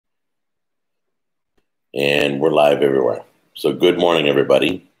And we're live everywhere. So good morning,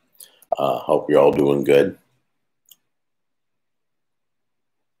 everybody. Hope you're all doing good.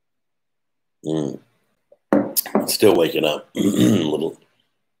 Still waking up. Been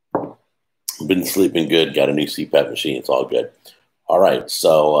sleeping good. Got a new CPAP machine. It's all good. All right.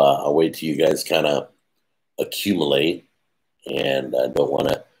 So I'll wait till you guys kind of accumulate. And I don't want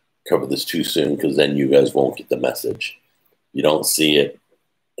to cover this too soon because then you guys won't get the message. You don't see it,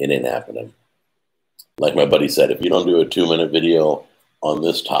 it ain't happening. Like my buddy said, if you don't do a 2-minute video on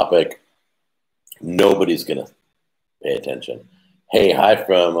this topic, nobody's going to pay attention. Hey, hi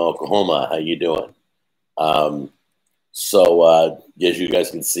from Oklahoma. How you doing? As you guys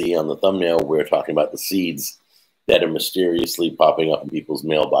can see on the thumbnail, we're talking about the seeds that are mysteriously popping up in people's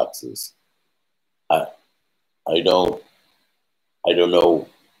mailboxes. I don't know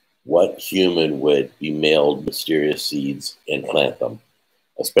what human would be mailed mysterious seeds and plant them,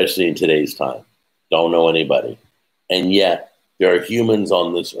 especially in today's time. Don't know anybody. And yet there are humans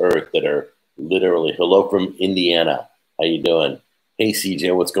on this earth that are literally, hello from Indiana. How you doing? Hey,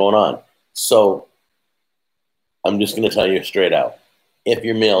 CJ, what's going on? So I'm just going to tell you straight out. If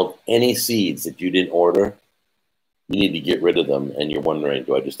you're mailed any seeds that you didn't order, you need to get rid of them. And you're wondering,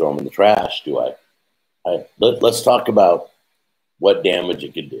 do I just throw them in the trash? Let's talk about what damage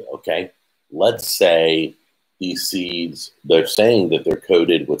it could do, okay? Let's say these seeds, they're saying that they're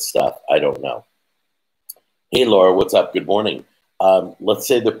coated with stuff. I don't know. Hey, Laura, what's up? Good morning. Let's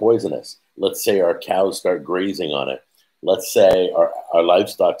say they're poisonous. Let's say our cows start grazing on it. Let's say our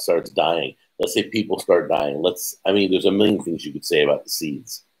livestock starts dying. Let's say people start dying. There's a million things you could say about the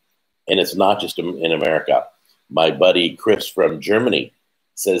seeds. And it's not just in America. My buddy Chris from Germany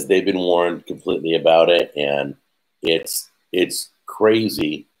says they've been warned completely about it. And it's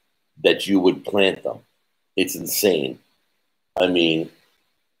crazy that you would plant them. It's insane. I mean,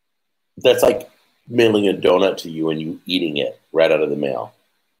 that's like mailing a donut to you and you eating it right out of the mail.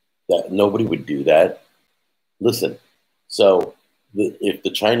 That nobody would do that. Listen, so if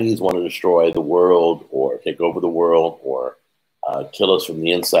the Chinese want to destroy the world or take over the world or kill us from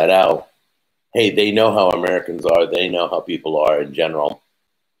the inside out, hey, they know how Americans are. They know how people are in general.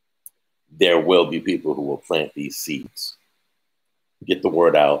 There will be people who will plant these seeds. Get the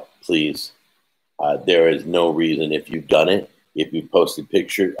word out, please. There is no reason if you've done it, if you've posted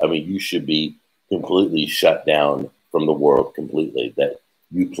pictures, you should be completely shut down from the world completely, that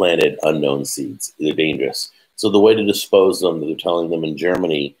you planted unknown seeds. They're dangerous. So the way to dispose of them, they're telling them in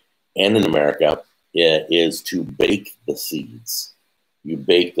Germany and in America, is to bake the seeds. You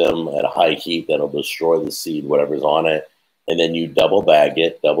bake them at a high heat that'll destroy the seed, whatever's on it, and then you double bag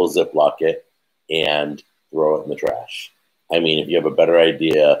it, double Ziploc it, and throw it in the trash. If you have a better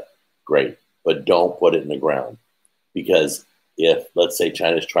idea, great, but don't put it in the ground. Because if, let's say,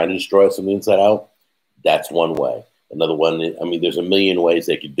 China's trying to destroy us from the inside out, that's one way. Another one, there's a million ways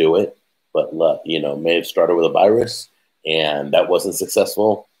they could do it, but may have started with a virus, and that wasn't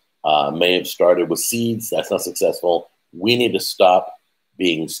successful. May have started with seeds, that's not successful. We need to stop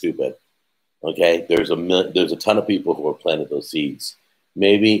being stupid. Okay, there's a ton of people who have planted those seeds.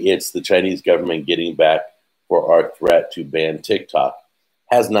 Maybe it's the Chinese government getting back for our threat to ban TikTok.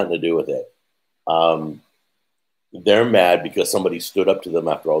 Has nothing to do with it. They're mad because somebody stood up to them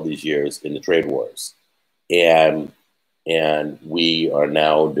after all these years in the trade wars. And we are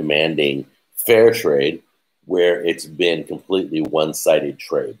now demanding fair trade where it's been completely one-sided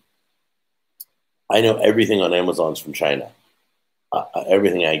trade. I know everything on Amazon's from China.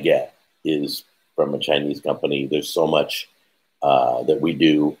 Everything I get is from a Chinese company. There's so much that we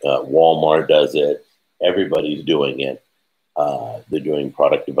do. Walmart does it. Everybody's doing it. They're doing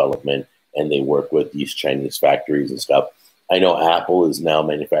product development, and they work with these Chinese factories and stuff. I know Apple is now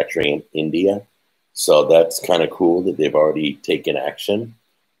manufacturing in India, so that's kind of cool that they've already taken action.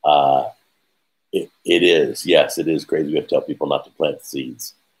 It is, yes, it is crazy. We have to tell people not to plant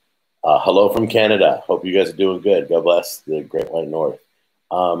seeds. Hello from Canada. Hope you guys are doing good. God bless the Great White North.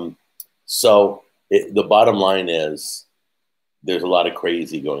 The bottom line is there's a lot of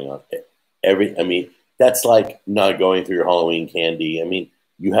crazy going on. That's like not going through your Halloween candy.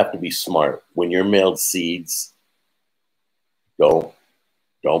 You have to be smart. When you're mailed seeds, don't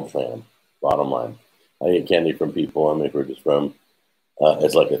plant them. Bottom line. I get candy from people I'm just from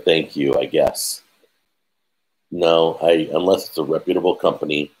as like a thank you, I guess. No, unless it's a reputable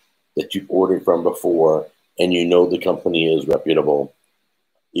company that you ordered from before and you know the company is reputable.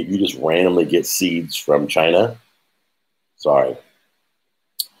 If you just randomly get seeds from China, sorry.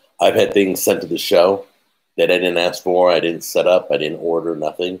 I've had things sent to the show that I didn't ask for, I didn't set up, I didn't order,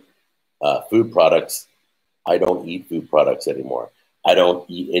 nothing. Food products, I don't eat food products anymore. I don't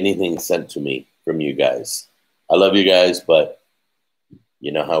eat anything sent to me from you guys. I love you guys, but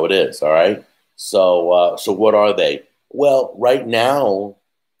you know how it is, all right? So, so what are they? Well, right now,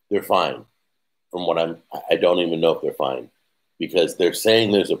 they're fine. From what I don't even know if they're fine because they're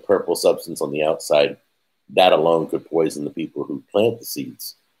saying there's a purple substance on the outside. That alone could poison the people who plant the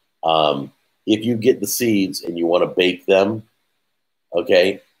seeds. If you get the seeds and you want to bake them,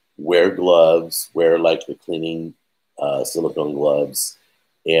 okay, wear gloves, wear like the cleaning silicone gloves,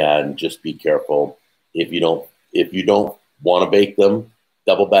 and just be careful. If you don't want to bake them,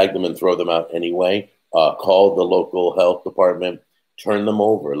 double bag them and throw them out anyway. Call the local health department, turn them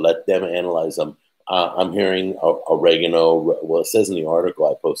over, let them analyze them. I'm hearing oregano. Well, it says in the article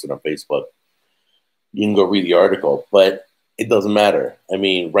I posted on Facebook. You can go read the article, but it doesn't matter. I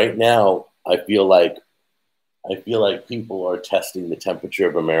mean, right now, I feel like people are testing the temperature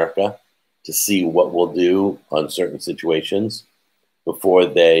of America to see what we'll do on certain situations before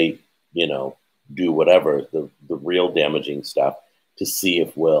they, do whatever, the real damaging stuff, to see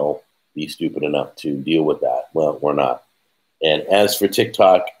if we'll be stupid enough to deal with that. Well, we're not. And as for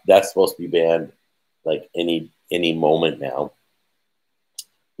TikTok, that's supposed to be banned like any moment now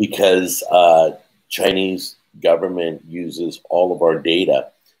because Chinese government uses all of our data.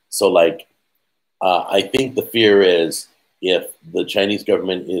 So like, I think the fear is if the Chinese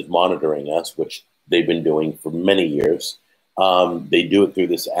government is monitoring us, which they've been doing for many years, they do it through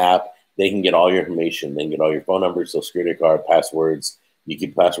this app. They can get all your information. They can get all your phone numbers, social security card, passwords. You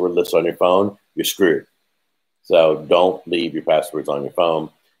keep password lists on your phone, you're screwed. So don't leave your passwords on your phone.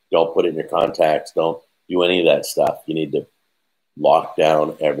 Don't put it in your contacts. Don't do any of that stuff. You need to lock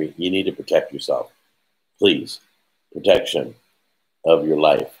down you need to protect yourself. Please, protection of your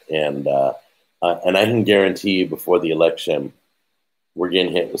life. And I can guarantee you before the election, we're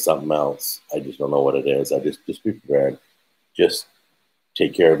getting hit with something else. I just don't know what it is. Just be prepared. Just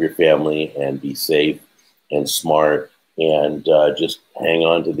take care of your family and be safe and smart and just hang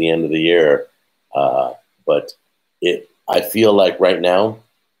on to the end of the year. But I feel like right now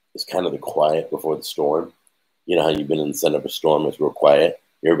it's kind of the quiet before the storm. You know how you've been in the center of a storm, it's real quiet.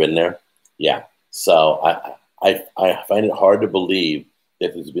 You ever been there? Yeah. So I find it hard to believe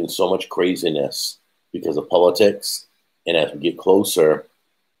that there's been so much craziness because of politics. And as we get closer,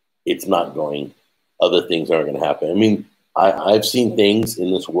 it's not going, other things aren't going to happen. I mean, I've seen things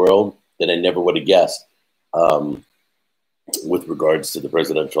in this world that I never would have guessed with regards to the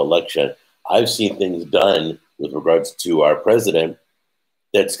presidential election. I've seen things done with regards to our president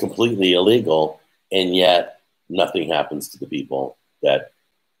that's completely illegal, and yet nothing happens to the people that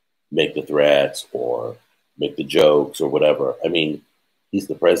make the threats or make the jokes or whatever. I mean, he's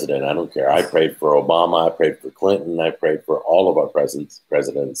the president. I don't care. I prayed for Obama. I prayed for Clinton. I prayed for all of our presidents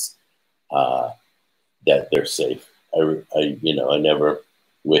that they're safe. I never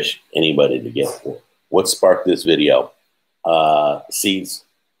wish anybody to get. What sparked this video? Seeds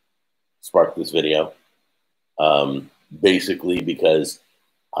sparked this video. Basically because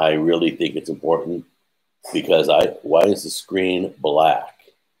I really think it's important. Because why is the screen black?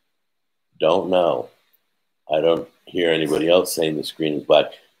 Don't know. I don't hear anybody else saying the screen is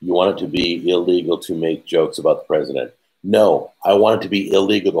black. You want it to be illegal to make jokes about the president. No, I want it to be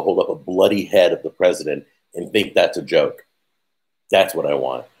illegal to hold up a bloody head of the president and think that's a joke. That's what I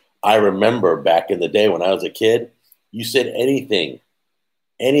want. I remember back in the day when I was a kid, you said anything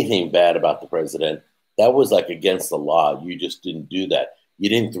bad about the president, that was like against the law. You just didn't do that. You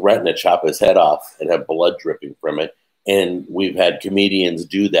didn't threaten to chop his head off and have blood dripping from it. And we've had comedians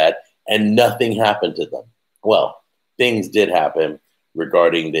do that and nothing happened to them. Well, things did happen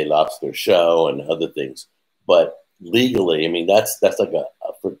regarding they lost their show and other things. But legally, I mean, that's like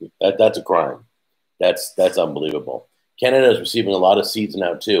that's a crime. That's unbelievable. Canada is receiving a lot of seeds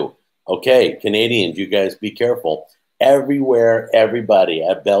now too. Okay, Canadians, you guys be careful. Everywhere, everybody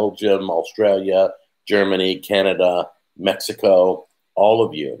at Belgium, Australia, Germany, Canada, Mexico, all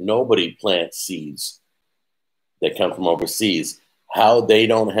of you, nobody plants seeds that come from overseas. How they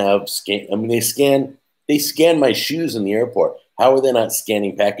don't have scan? I mean, they scan my shoes in the airport. How are they not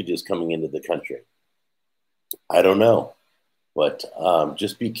scanning packages coming into the country? I don't know, but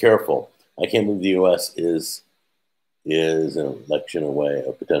just be careful. I can't believe the U.S. is an election away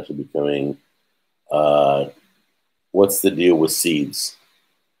of potentially becoming. What's the deal with seeds?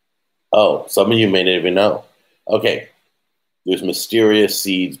 Oh, some of you may not even know. Okay, there's mysterious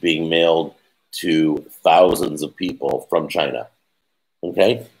seeds being mailed to thousands of people from China.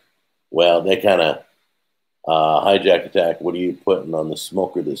 Okay, well, they kind of hijack attack. What are you putting on the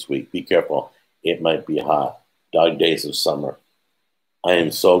smoker this week? Be careful. It might be hot. Dog days of summer. I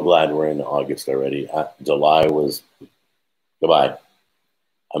am so glad we're in August already. July was goodbye.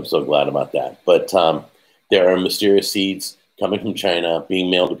 I'm so glad about that. But there are mysterious seeds coming from China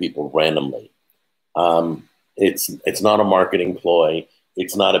being mailed to people randomly. It's not a marketing ploy.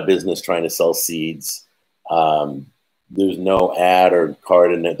 It's not a business trying to sell seeds. There's no ad or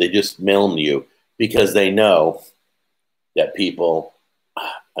card in it. They just mail them to you because they know that people,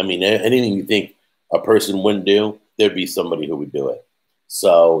 I mean, anything you think a person wouldn't do, there'd be somebody who would do it.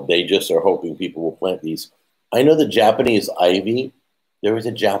 So they just are hoping people will plant these. I know the Japanese ivy, there is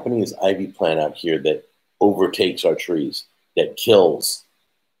a Japanese ivy plant out here that overtakes our trees, that kills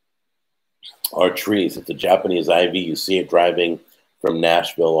our trees. It's a Japanese ivy. You see it driving from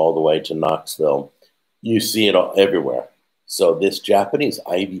Nashville all the way to Knoxville. You see it all, everywhere. So this Japanese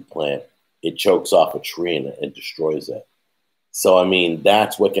ivy plant, it chokes off a tree and destroys it. So, I mean,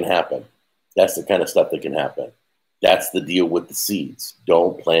 that's what can happen. That's the kind of stuff that can happen. That's the deal with the seeds.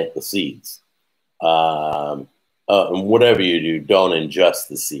 Don't plant the seeds. And whatever you do, don't ingest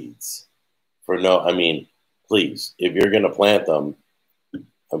the seeds. I mean, please, if you're going to plant them,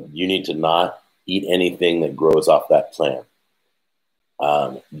 you need to not eat anything that grows off that plant.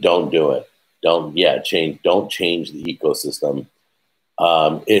 Don't do it. Don't change the ecosystem.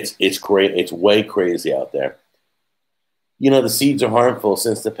 It's great. It's way crazy out there. You know, the seeds are harmful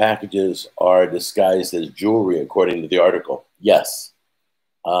since the packages are disguised as jewelry, according to the article. Yes.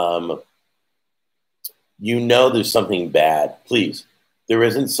 You know there's something bad. Please, there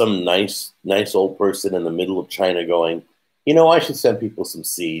isn't some nice old person in the middle of China going, you know, I should send people some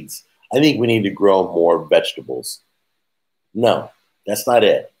seeds. I think we need to grow more vegetables. No, that's not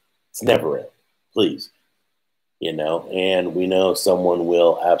it. It's never it. Please. You know, and we know someone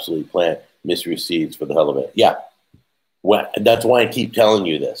will absolutely plant mystery seeds for the hell of it. Yeah. Well, that's why I keep telling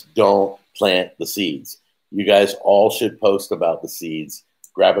you this. Don't plant the seeds. You guys all should post about the seeds.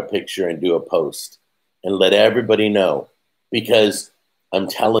 Grab a picture and do a post and let everybody know. Because I'm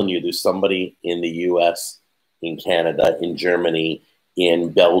telling you, there's somebody in the US, in Canada, in Germany,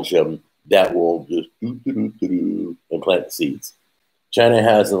 in Belgium that will just and plant the seeds. China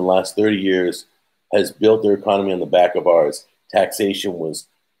has, in the last 30 years, has built their economy on the back of ours. Taxation was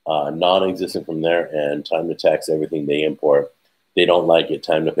non-existent from there, and time to tax everything they import. They don't like it.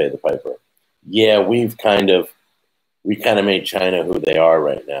 Time to pay the piper. Yeah, we kind of made China who they are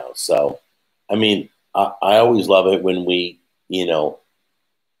right now. So, I mean, I always love it when we, they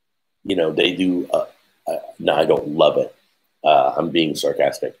do. No, I don't love it. I'm being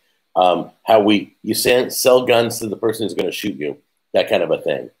sarcastic. How you sell guns to the person who's going to shoot you, that kind of a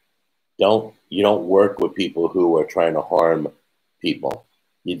thing. You don't work with people who are trying to harm people.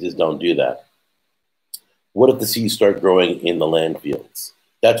 You just don't do that. What if the seeds start growing in the landfills?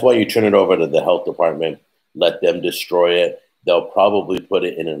 That's why you turn it over to the health department, let them destroy it. They'll probably put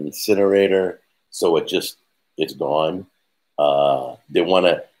it in an incinerator, so it's gone. They'll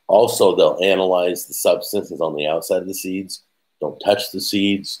analyze the substances on the outside of the seeds. Don't touch the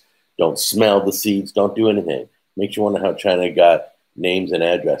seeds. Don't smell the seeds. Don't do anything. Makes you wonder how China got names and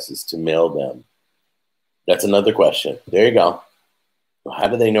addresses to mail them. That's another question. There you go. How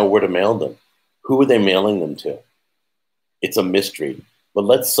do they know where to mail them? Who are they mailing them to? It's a mystery. But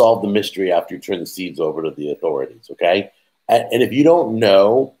let's solve the mystery after you turn the seeds over to the authorities, okay? And if you don't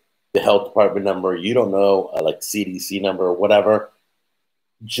know the health department number, you don't know like CDC number or whatever,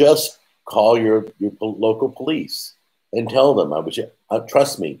 just call your local police and tell them.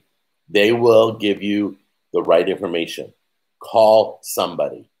 Trust me, they will give you the right information. Call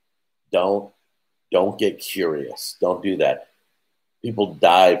somebody. Don't get curious. Don't do that. People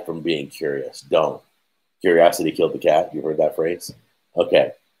die from being curious. Don't. Curiosity killed the cat. You heard that phrase?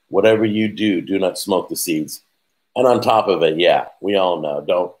 Okay. Whatever you do, do not smoke the seeds. And on top of it, yeah, we all know,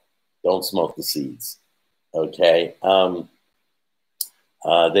 don't smoke the seeds. Okay. They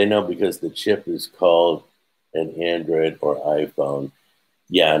know because the chip is called an Android or iPhone.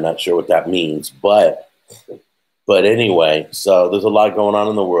 Yeah, I'm not sure what that means, but anyway, so there's a lot going on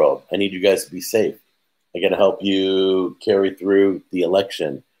in the world. I need you guys to be safe. I got to help you carry through the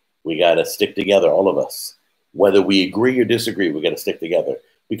election. We got to stick together, all of us. Whether we agree or disagree, we got to stick together.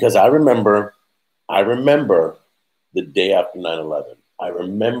 Because I remember the day after 9/11. I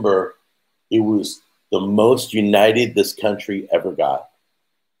remember it was the most united this country ever got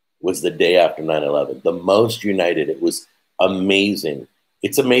was the day after 9/11. The most united. It was amazing.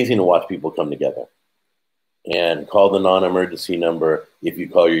 It's amazing to watch people come together. And call the non-emergency number if you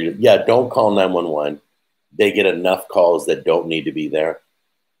call don't call 911. They get enough calls that don't need to be there.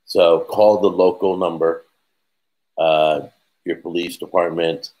 So call the local number, your police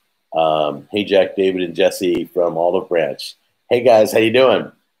department. Hey, Jack, David, and Jesse from Olive Branch. Hey, guys, how you doing?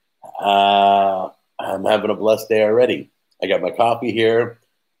 I'm having a blessed day already. I got my coffee here.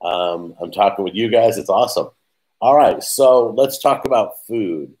 I'm talking with you guys. It's awesome. All right, so let's talk about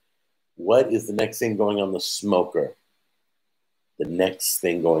food. What is the next thing going on the smoker? The next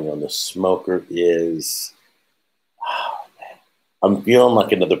thing going on the smoker is, oh, man, I'm feeling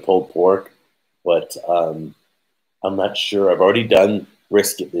like another pulled pork, but I'm not sure. I've already done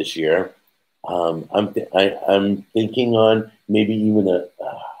brisket this year. I'm thinking on maybe even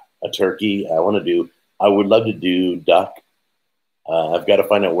a turkey. I would love to do duck. I've got to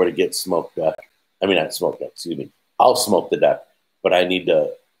find out where to get smoked duck. I mean, not smoked duck, excuse me. I'll smoke the duck, but I need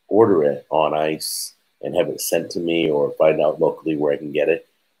to order it on ice and have it sent to me or find out locally where I can get it.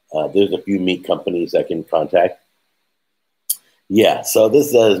 There's a few meat companies I can contact. Yeah, so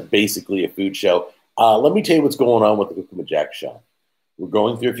this is basically a food show. Let me tell you what's going on with the Cucuma Jack shop. We're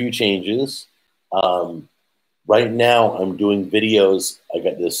going through a few changes. Right now, I'm doing videos. I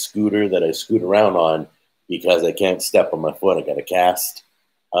got this scooter that I scoot around on because I can't step on my foot. I got a cast.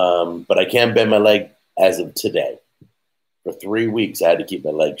 But I can't bend my leg as of today. For 3 weeks, I had to keep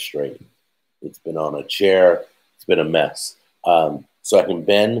my leg straight. It's been on a chair. It's been a mess. So I can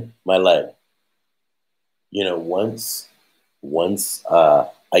bend my leg. You know, once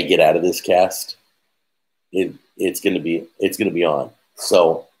I get out of this cast, it's gonna be on.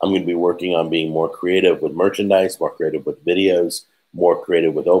 So I'm gonna be working on being more creative with merchandise, more creative with videos, more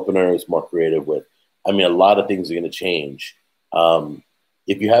creative with openers, more creative with. I mean, a lot of things are gonna change.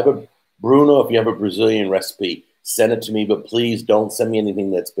 If you have a Bruno, if you have a Brazilian recipe, send it to me. But please don't send me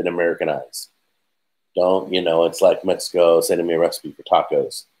anything that's been Americanized. Don't, it's like Mexico sending me a recipe for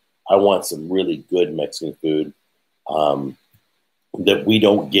tacos. I want some really good Mexican food that we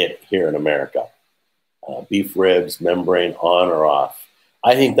don't get here in America. Beef ribs, membrane on or off.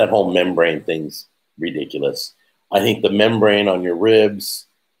 I think that whole membrane thing's ridiculous. I think the membrane on your ribs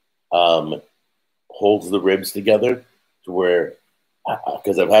holds the ribs together to where,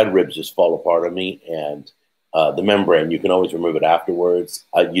 because I've had ribs just fall apart on me, and the membrane, you can always remove it afterwards.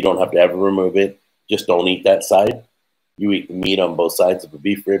 You don't have to ever remove it. Just don't eat that side. You eat the meat on both sides of a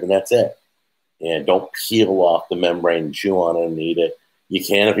beef rib, and that's it. And don't peel off the membrane and chew on it and eat it. You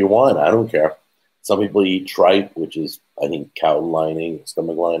can if you want. I don't care. Some people eat tripe, which is, I think, cow lining,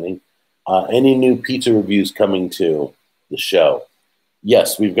 stomach lining. Any new pizza reviews coming to the show?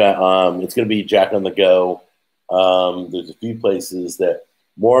 Yes, we've got, it's going to be Jack on the Go. There's a few places that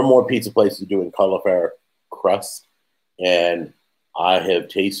more and more pizza places are doing cauliflower crust. And I have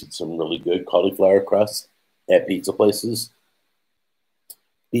tasted some really good cauliflower crust at pizza places.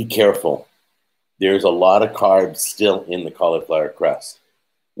 Be careful. There's a lot of carbs still in the cauliflower crust,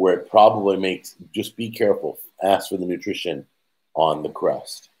 where it probably makes, just be careful. Ask for the nutrition on the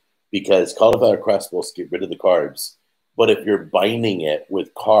crust, because cauliflower crust will get rid of the carbs. But if you're binding it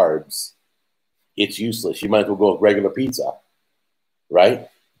with carbs, it's useless. You might as well go with regular pizza, right?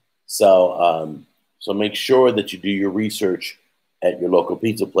 So, so make sure that you do your research at your local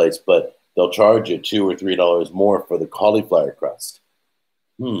pizza place, but they'll charge you $2 or $3 more for the cauliflower crust.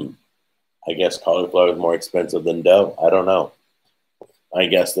 I guess cauliflower is more expensive than dough. I don't know. I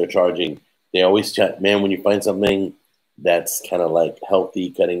guess they're charging. They always check, man, when you find something that's kind of like healthy,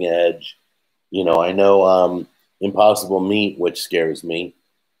 cutting edge. I know Impossible Meat, which scares me.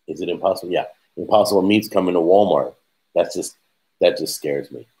 Is it Impossible? Yeah. Impossible Meat's coming to Walmart. That just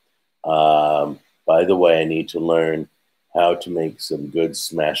scares me. By the way, I need to learn how to make some good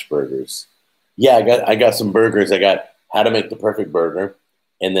smash burgers. Yeah, I got some burgers. I got how to make the perfect burger.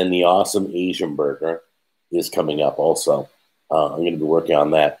 And then the awesome Asian burger is coming up also. I'm going to be working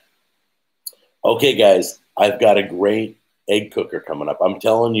on that. Okay, guys, I've got a great egg cooker coming up. I'm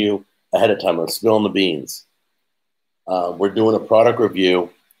telling you ahead of time. I'm spilling the beans. We're doing a product review.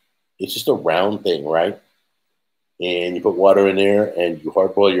 It's just a round thing, right? And you put water in there and you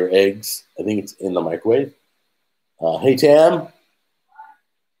hard boil your eggs. I think it's in the microwave. Hey, Tam,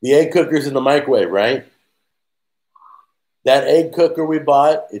 the egg cooker's in the microwave, right? That egg cooker we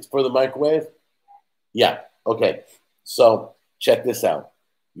bought, it's for the microwave? Yeah, okay. So check this out.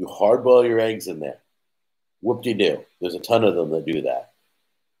 You hard boil your eggs in there. Whoop-de-doo. There's a ton of them that do that.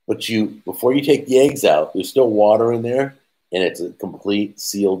 But before you take the eggs out, there's still water in there, and it's a complete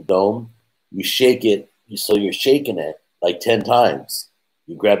sealed dome. You shake it, so you're shaking it like 10 times.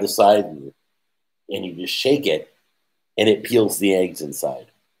 You grab the side and you just shake it, and it peels the eggs inside.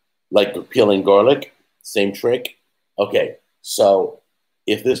 Like peeling garlic, same trick. Okay, so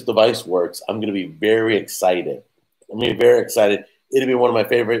if this device works, I'm going to be very excited. It'll be one of my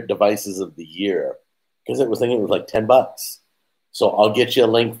favorite devices of the year, because it was like $10. So I'll get you a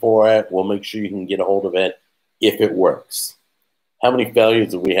link for it. We'll make sure you can get a hold of it if it works. How many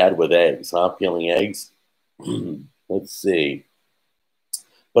failures have we had with eggs, huh? Peeling eggs? Let's see.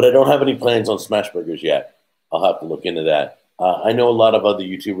 But I don't have any plans on smash burgers yet. I'll have to look into that. I know a lot of other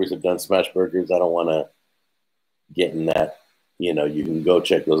YouTubers have done smash burgers. I don't want to get in that. You know, you can go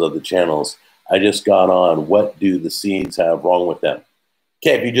check those other channels. I just got on what do the seeds have wrong with them.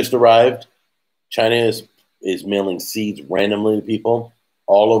 Okay, if you just arrived, China is mailing seeds randomly to people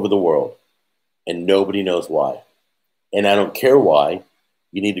all over the world, and nobody knows why. And I don't care why.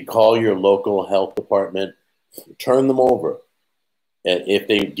 You need to call your local health department, turn them over. And if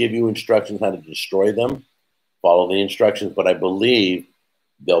they give you instructions how to destroy them, follow the instructions. But I believe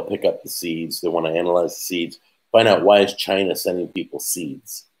they'll pick up the seeds. They want to analyze the seeds, find out why is China sending people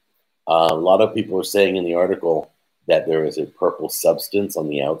seeds. A lot of people are saying in the article that there is a purple substance on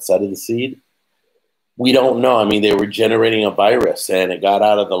the outside of the seed. We don't know. I mean, they were generating a virus and it got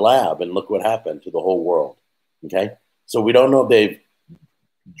out of the lab, and look what happened to the whole world. Okay? So we don't know if they've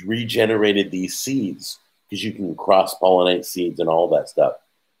regenerated these seeds, because you can cross-pollinate seeds and all that stuff.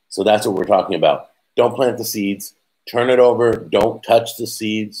 So that's what we're talking about. Don't plant the seeds. Turn it over. Don't touch the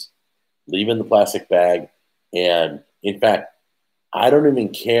seeds. Leave in the plastic bag. And in fact, I don't even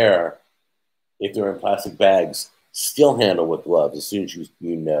care if they're in plastic bags. Still handle with gloves as soon as you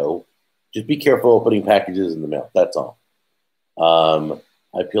know. Just be careful opening packages in the mail. That's all.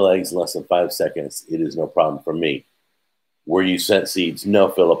 I peel eggs in less than 5 seconds. It is no problem for me. Were you sent seeds? No,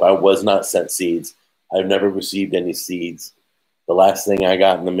 Philip, I was not sent seeds. I've never received any seeds. The last thing I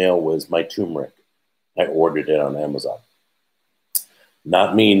got in the mail was my turmeric. I ordered it on Amazon.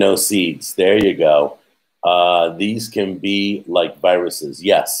 Not me, no seeds. There you go. These can be like viruses.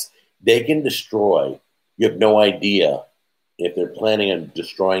 Yes, they can destroy. You have no idea if they're planning on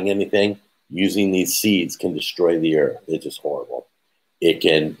destroying anything. Using these seeds can destroy the earth. It's just horrible. It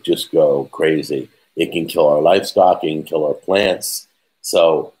can just go crazy. It can kill our livestock. It can kill our plants.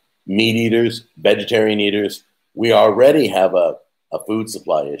 So meat eaters, vegetarian eaters, we already have a food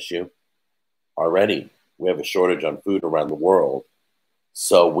supply issue. Already, we have a shortage on food around the world.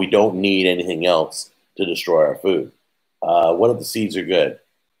 So we don't need anything else to destroy our food. What if the seeds are good?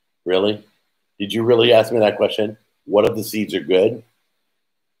 Really? Did you really ask me that question? What if the seeds are good?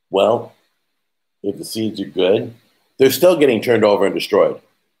 Well, if the seeds are good, they're still getting turned over and destroyed.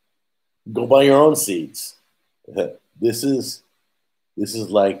 Go buy your own seeds. This is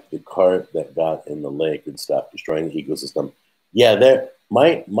like the carp that got in the lake and stuff, destroying the ecosystem. Yeah,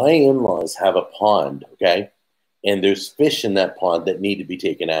 my in-laws have a pond, okay? And there's fish in that pond that need to be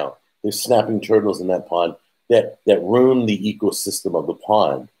taken out. There's snapping turtles in that pond that ruin the ecosystem of the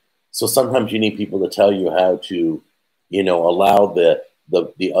pond. So sometimes you need people to tell you how to, allow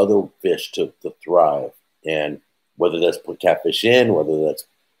the other fish to thrive. And whether that's put catfish in, whether that's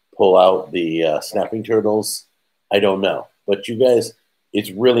pull out the snapping turtles, I don't know. But you guys,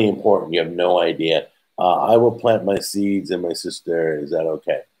 it's really important. You have no idea. I will plant my seeds and my sister. Is that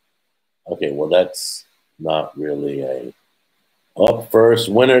okay? Okay, well, that's not really a up first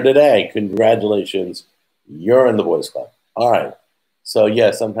winner today. Congratulations. You're in the Boys Club. All right. So,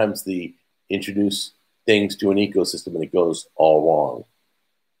 yeah, sometimes they introduce things to an ecosystem and it goes all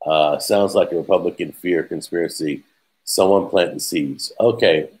wrong. Sounds like a Republican fear conspiracy. Someone planting seeds.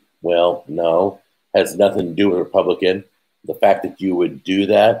 Okay, well, no. Has nothing to do with Republican. The fact that you would do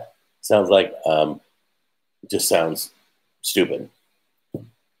that sounds like just sounds stupid.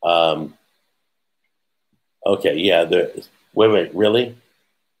 Okay, yeah. Wait, really?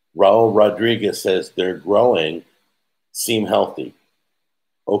 Raul Rodriguez says they're growing, seem healthy.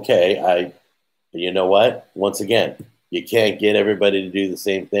 Okay, you know what? Once again, you can't get everybody to do the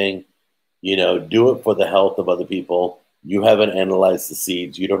same thing. Do it for the health of other people. You haven't analyzed the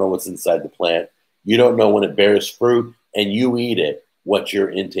seeds. You don't know what's inside the plant. You don't know when it bears fruit and you eat it, what you're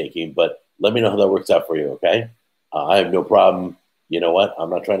intaking. But let me know how that works out for you, okay? I have no problem. You know what? I'm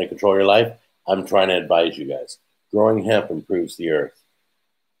not trying to control your life. I'm trying to advise you guys. Growing hemp improves the earth.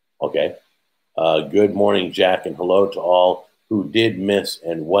 Okay. Good morning, Jack, and hello to all who did miss.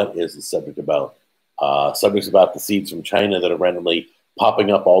 And what is the subject about? Subject's about the seeds from China that are randomly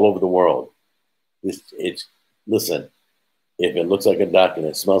popping up all over the world. Listen, if it looks like a duck and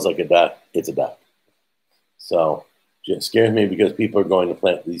it smells like a duck, it's a duck. So it scares me because people are going to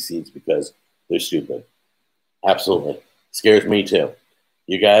plant these seeds because they're stupid. Absolutely. Scares me too.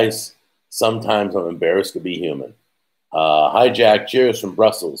 You guys, sometimes I'm embarrassed to be human. Hi, Jack. Cheers from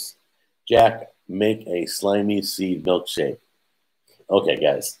Brussels. Jack, make a slimy seed milkshake. Okay,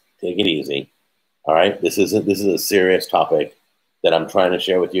 guys, take it easy. All right, this is a serious topic that I'm trying to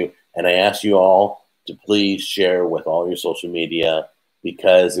share with you, and I ask you all to please share with all your social media,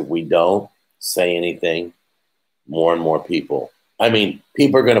 because if we don't say anything, more and more people. I mean,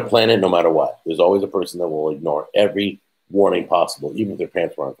 people are going to plant it no matter what. There's always a person that will ignore every warning possible, even if their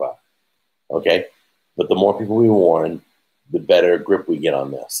pants were on fire. Okay? But the more people we warn, the better grip we get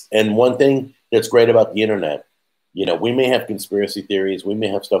on this. And one thing that's great about the internet, you know, we may have conspiracy theories, we may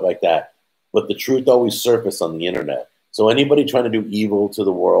have stuff like that, but the truth always surfaces on the internet. So anybody trying to do evil to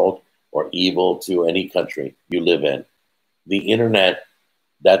the world or evil to any country you live in, the internet,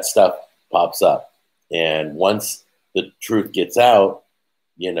 that stuff pops up. And once the truth gets out,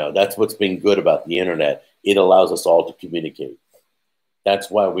 you know, that's what's been good about the internet. It allows us all to communicate. That's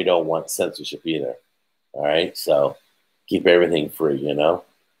why we don't want censorship either. All right, so keep everything free, you know.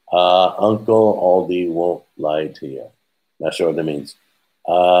 Uncle Aldi won't lie to you. Not sure what that means.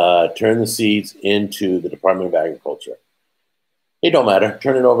 Turn the seeds into the Department of Agriculture. It don't matter.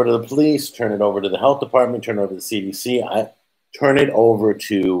 Turn it over to the police, turn it over to the health department, turn it over to the CDC. Turn it over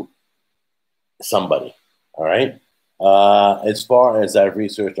to somebody, all right? As far as I've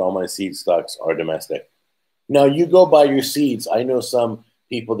researched, all my seed stocks are domestic. Now, you go buy your seeds. I know some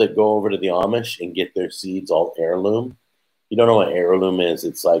people that go over to the Amish and get their seeds all heirloom. You don't know what heirloom is.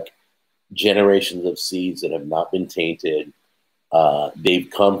 It's like generations of seeds that have not been tainted. They've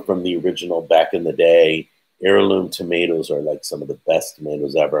come from the original back in the day. Heirloom tomatoes are like some of the best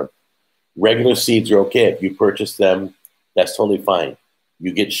tomatoes ever. Regular seeds are okay. If you purchase them, that's totally fine.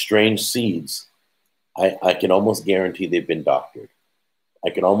 You get strange seeds. I can almost guarantee they've been doctored. I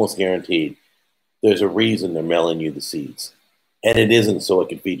can almost guarantee there's a reason they're mailing you the seeds. And it isn't so it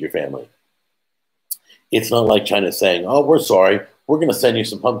can feed your family. It's not like China saying, oh, we're sorry, we're going to send you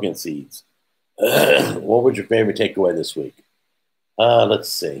some pumpkin seeds. What was your favorite takeaway this week? Let's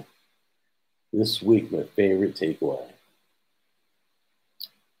see. This week, my favorite takeaway.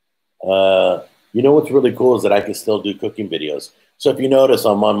 You know what's really cool is that I can still do cooking videos. So if you notice,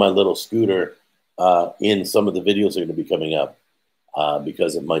 I'm on my little scooter in some of the videos that are going to be coming up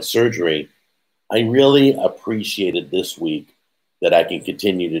because of my surgery. I really appreciated this week that I can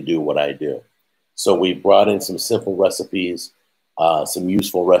continue to do what I do. So we brought in some simple recipes, some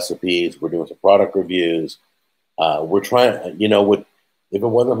useful recipes. We're doing some product reviews. We're trying, you know, if it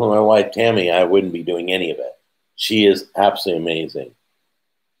wasn't for my wife, Tammy, I wouldn't be doing any of it. She is absolutely amazing.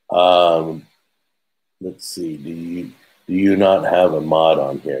 Let's see. Do you not have a mod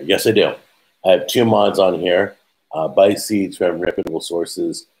on here? Yes, I do. I have 2 mods on here. Buy seeds from reputable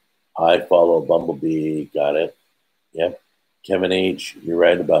sources. I follow Bumblebee. Got it. Yep. Kevin H., you're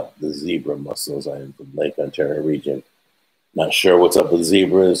right about the zebra mussels. I am from Lake Ontario region. Not sure what's up with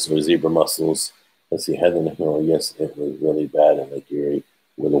zebras or zebra mussels. Let's see. Heather Hill. Yes, it was really bad in Lake Erie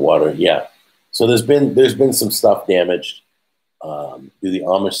with the water. Yeah. So there's been some stuff damaged. Do the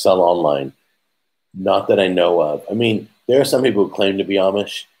Amish sell online? Not that I know of. I mean, there are some people who claim to be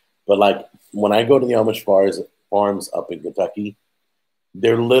Amish, but like when I go to the Amish farms up in Kentucky,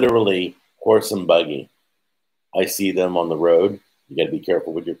 they're literally horse and buggy. I see them on the road. You got to be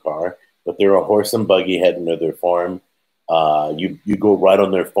careful with your car, but they're a horse and buggy heading to their farm. You go right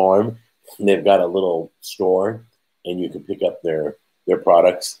on their farm, and they've got a little store, and you can pick up their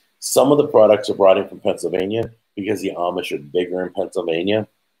products. Some of the products are brought in from Pennsylvania because the Amish are bigger in Pennsylvania.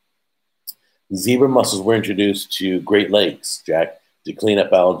 Zebra mussels were introduced to Great Lakes, Jack, to clean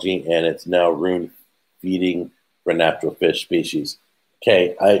up algae, and it's now ruined feeding for natural fish species.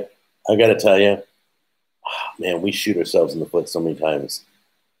 Okay, I got to tell you, man, we shoot ourselves in the foot so many times.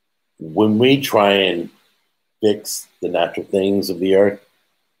 When we try and fix the natural things of the earth,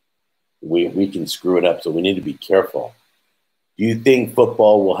 we can screw it up, so we need to be careful. Do you think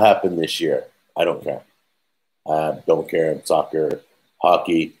football will happen this year? I don't care. Don't care. Soccer,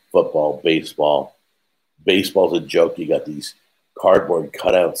 hockey, football, baseball. Baseball's a joke. You got these cardboard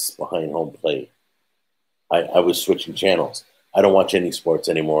cutouts behind home plate. I was switching channels. I don't watch any sports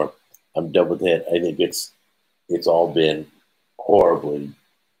anymore. I'm done with it. I think it's all been horribly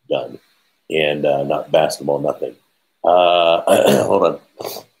done. And not basketball, nothing. Hold on.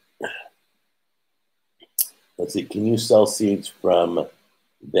 Let's see. Can you sell seeds from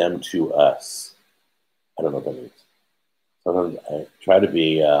them to us? I don't know what that means. Sometimes I try to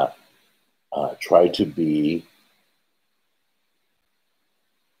be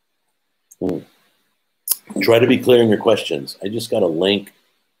clear in your questions. I just got a link.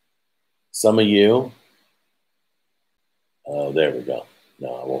 Some of you. Oh, there we go.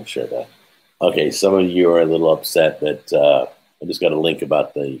 No, I won't share that. Okay, some of you are a little upset that I just got a link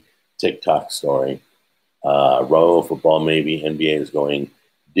about the TikTok story. Row football, maybe NBA is going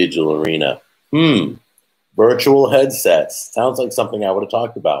digital arena. Virtual headsets. Sounds like something I would have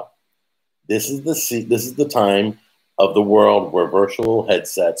talked about. This is the time of the world where virtual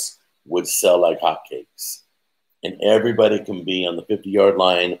headsets would sell like hotcakes. And everybody can be on the 50-yard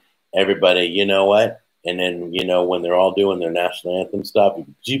line. Everybody, you know what? And then, when they're all doing their national anthem stuff,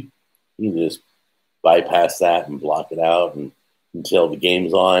 you just bypass that and block it out until the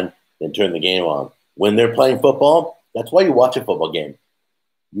game's on, then turn the game on. When they're playing football, that's why you watch a football game.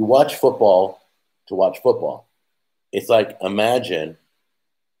 You watch football to watch football. It's like, imagine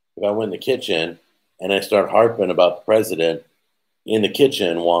if I went in the kitchen and I start harping about the president in the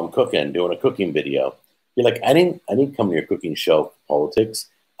kitchen while I'm cooking, doing a cooking video. You're like, I didn't come to your cooking show for politics.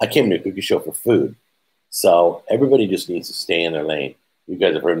 I came to your cooking show for food. So everybody just needs to stay in their lane. You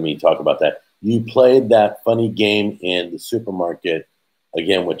guys have heard me talk about that. You played that funny game in the supermarket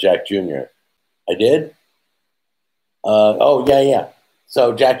again with Jack Jr. I did? Oh, yeah.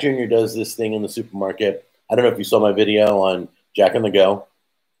 So Jack Jr. does this thing in the supermarket. I don't know if you saw my video on Jack on the Go.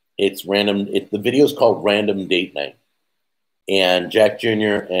 It's random. The video is called Random Date Night. And Jack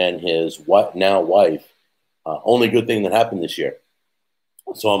Jr. and his now wife, only good thing that happened this year.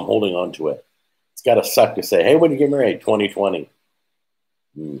 So I'm holding on to it. It's got to suck to say, hey, when did you get married? 2020.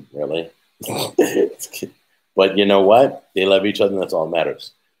 Really? But you know what? They love each other, and that's all that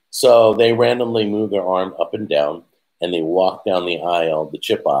matters. So they randomly move their arm up and down, and they walk down the aisle, the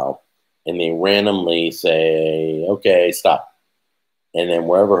chip aisle, and they randomly say, okay, stop. And then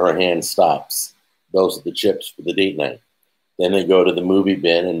wherever her hand stops, those are the chips for the date night. Then they go to the movie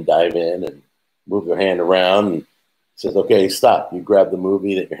bin and dive in and move their hand around and says, okay, stop. You grab the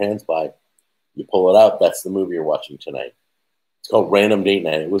movie that your hand's by, you pull it out. That's the movie you're watching tonight. It's called Random Date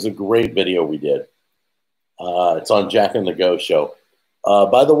Night. It was a great video we did. It's on Jack and the Go show.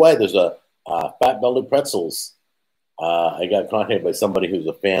 By the way, there's a Fat Belly Pretzels. I got contacted by somebody who's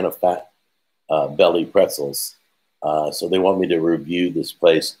a fan of Fat Belly Pretzels. So they want me to review this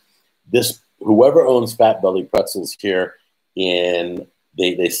place. Whoever owns Fat Belly Pretzels here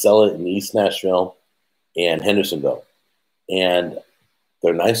they sell it in East Nashville and Hendersonville. And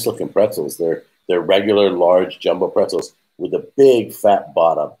they're nice looking pretzels. They're regular large jumbo pretzels with a big fat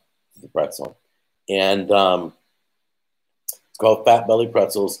bottom of the pretzel. And it's called Fat Belly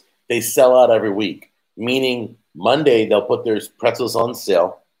Pretzels. They sell out every week, meaning Monday they'll put their pretzels on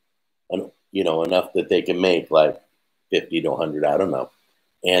sale, and enough that they can make like 50 to 100, I don't know.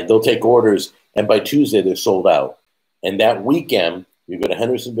 And they'll take orders, and by Tuesday they're sold out. And that weekend, you go to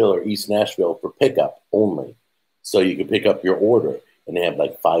Hendersonville or East Nashville for pickup only. So you can pick up your order, and they have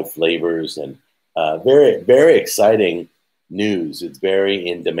like 5 flavors, and very, very exciting news. It's very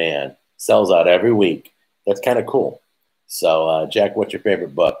in demand. Sells out every week. That's kind of cool. So, Jack, what's your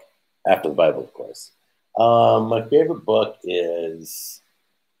favorite book? After the Bible, of course. My favorite book is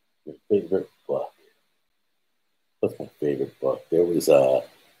your favorite book. What's my favorite book? There was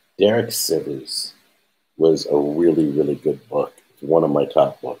Derek Sivers was a really, really good book. It's one of my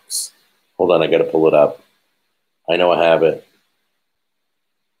top books. Hold on, I got to pull it up. I know I have it.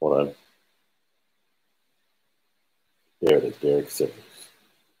 Hold on. There it is, Derek Sivers.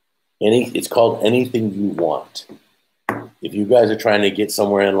 It's called Anything You Want. If you guys are trying to get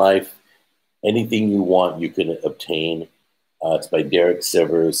somewhere in life, anything you want, you can obtain. It's by Derek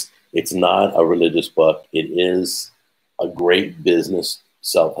Sivers. It's not a religious book. It is a great business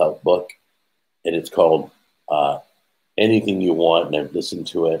self-help book. And it's called Anything You Want, and I've listened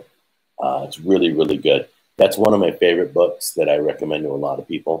to it. It's really, really good. That's one of my favorite books that I recommend to a lot of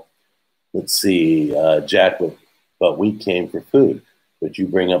people. Let's see, Jack, but we came for food. But you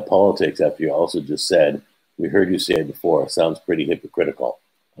bring up politics after you also just said, we heard you say it before, sounds pretty hypocritical.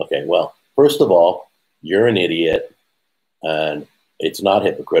 Okay, well, first of all, you're an idiot, and it's not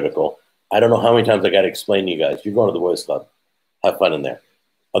hypocritical. I don't know how many times I got to explain to you guys. You're going to the Boys Club. Have fun in there.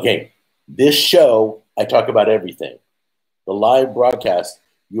 Okay, this show, I talk about everything. The live broadcast,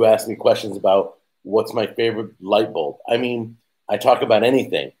 you ask me questions about what's my favorite light bulb. I mean, I talk about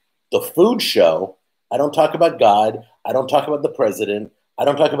anything. The food show, I don't talk about God. I don't talk about the president. I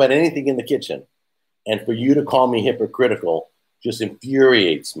don't talk about anything in the kitchen. And for you to call me hypocritical just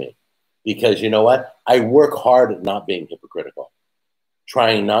infuriates me. Because you know what? I work hard at not being hypocritical,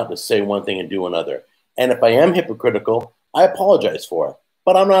 trying not to say one thing and do another. And if I am hypocritical, I apologize for it.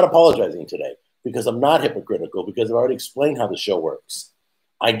 But I'm not apologizing today because I'm not hypocritical, because I've already explained how the show works.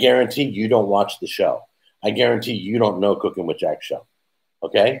 I guarantee you don't watch the show. I guarantee you don't know Cooking with Jack show.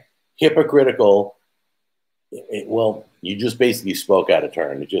 Okay? Hypocritical, well, you just basically spoke out of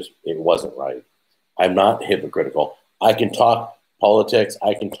turn. It wasn't right. I'm not hypocritical. I can talk politics.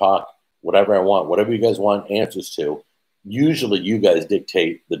 I can talk whatever I want, whatever you guys want answers to. Usually you guys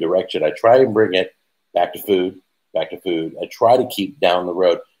dictate the direction. I try and bring it back to food, back to food. I try to keep down the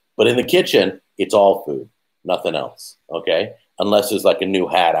road. But in the kitchen, it's all food, nothing else, okay? Unless there's like a new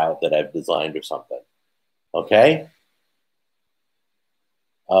hat out that I've designed or something, okay?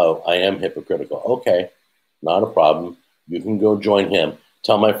 Oh, I am hypocritical. Okay, not a problem. You can go join him.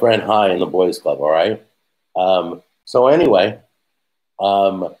 Tell my friend hi in the boys club. All right. So anyway,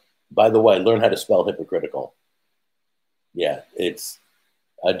 um, by the way, learn how to spell hypocritical. Yeah, it's.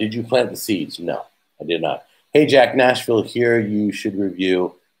 Did you plant the seeds? No, I did not. Hey, Jack, Nashville here. You should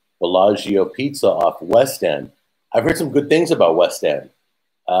review Bellagio Pizza off West End. I've heard some good things about West End.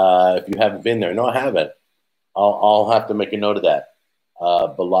 If you haven't been there, no, I haven't. I'll have to make a note of that.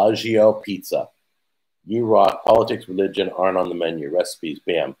 Bellagio Pizza. You rock. Politics, religion aren't on the menu. Recipes,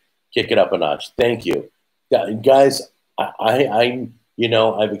 bam. Kick it up a notch. Thank you, guys. I've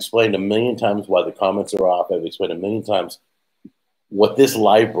explained a million times why the comments are off. I've explained a million times what this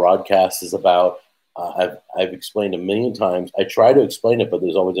live broadcast is about. I've explained a million times. I try to explain it, but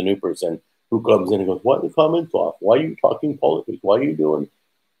there's always a new person who comes in and goes, "Why are the comments off? Why are you talking politics? Why are you doing?"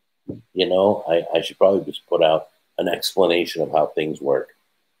 I should probably just put out an explanation of how things work.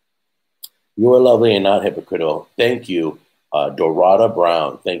 You are lovely and not hypocritical. Thank you, Dorada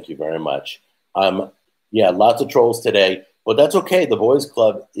Brown. Thank you very much. Yeah, lots of trolls today, but that's okay. The boys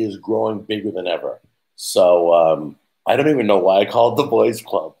club is growing bigger than ever. So I don't even know why I called the boys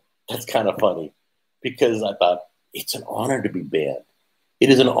club. That's kind of funny because I thought it's an honor to be banned. It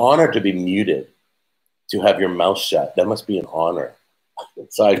is an honor to be muted, to have your mouth shut. That must be an honor.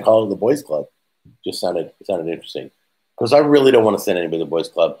 So I called it the boys club. Just sounded interesting because I really don't want to send anybody to the boys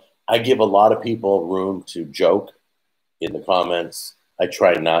club. I give a lot of people room to joke in the comments. I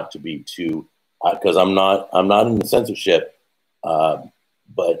try not to be too because I'm not in the censorship.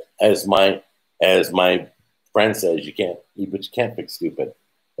 But as my friend says, but you can't fix stupid.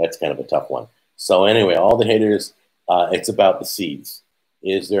 That's kind of a tough one. So anyway, all the haters, it's about the seeds.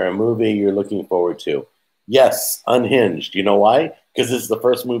 Is there a movie you're looking forward to? Yes, Unhinged. You know why? Because this is the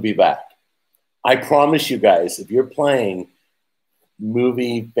first movie back. I promise you guys, if you're playing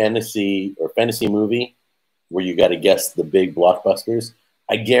fantasy movie, where you got to guess the big blockbusters,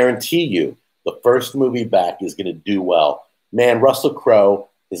 I guarantee you the first movie back is going to do well. Man, Russell Crowe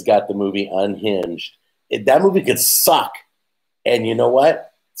has got the movie Unhinged. That movie could suck. And you know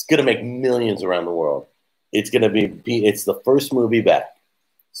what? It's going to make millions around the world. It's the first movie back.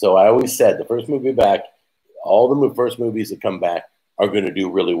 So I always said the first movie back, all the first movies that come back are going to do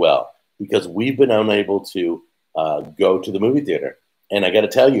really well because we've been unable to go to the movie theater. And I got to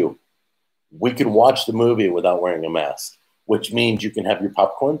tell you, we can watch the movie without wearing a mask, which means you can have your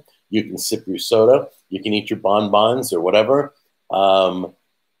popcorn, you can sip your soda, you can eat your bonbons or whatever.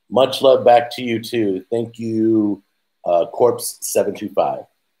 Much love back to you too. Thank you, Corpse725.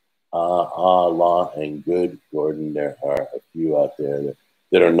 Law and good, Gordon. There are a few out there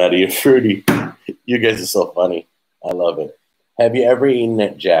that are nutty and fruity. You guys are so funny. I love it. Have you ever eaten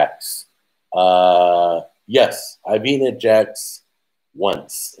at Jack's? Yes, I've eaten at Jack's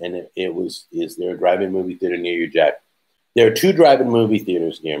once, and is there a drive-in movie theater near you, Jack? There are 2 drive-in movie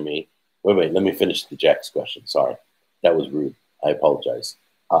theaters near me. Wait, let me finish the Jack's question. Sorry, that was rude. I apologize.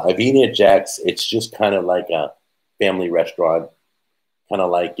 I've eaten at Jack's. It's just kind of like a family restaurant, kind of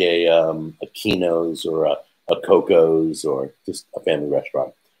like a Kino's or a Coco's or just a family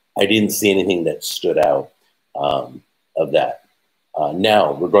restaurant. I didn't see anything that stood out of that.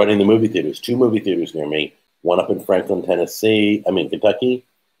 Now, regarding the movie theaters, 2 movie theaters near me, one up in Franklin, Kentucky,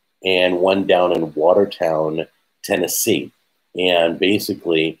 and one down in Watertown, Tennessee. And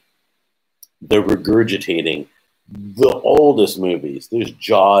basically, they're regurgitating the oldest movies. There's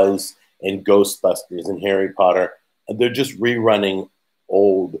Jaws and Ghostbusters and Harry Potter. And they're just rerunning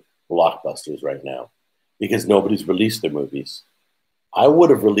old blockbusters right now because nobody's released their movies. I would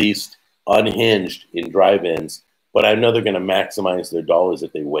have released Unhinged in drive-ins, but I know they're going to maximize their dollars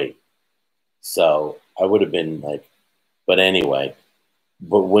if they wait. So I would have been like, but anyway.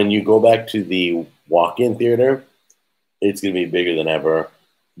 But when you go back to the walk-in theater, it's going to be bigger than ever.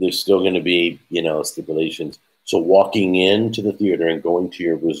 There's still going to be, stipulations. So walking into the theater and going to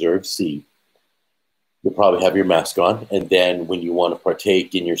your reserved seat, you'll probably have your mask on. And then when you want to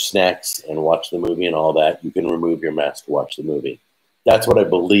partake in your snacks and watch the movie and all that, you can remove your mask to watch the movie. That's what I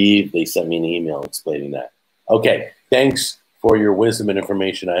believe. They sent me an email explaining that. Okay, thanks for your wisdom and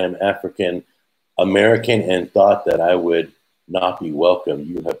information. I am African American and thought that I would not be welcome.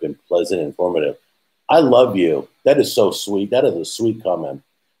 You have been pleasant and informative. I love you. That is so sweet. That is a sweet comment.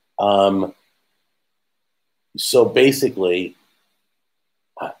 So basically,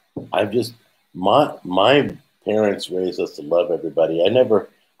 I've just my parents raised us to love everybody. I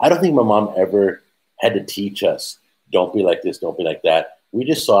don't think my mom ever had to teach us, don't be like this, don't be like that. We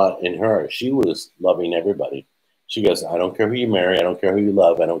just saw it in her. She was loving everybody. She goes, I don't care who you marry, I don't care who you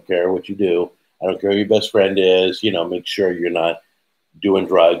love, I don't care what you do, I don't care who your best friend is, make sure you're not doing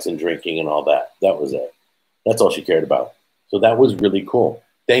drugs and drinking and all that. That was it. That's all she cared about. So that was really cool.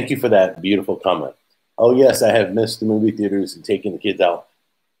 Thank you for that beautiful comment. Oh, yes, I have missed the movie theaters and taking the kids out.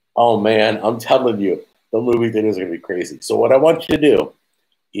 Oh, man, I'm telling you, the movie theaters are going to be crazy. So what I want you to do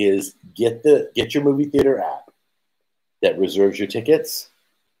is get your movie theater app that reserves your tickets.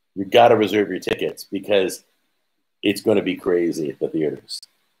 You got to reserve your tickets because it's going to be crazy at the theaters.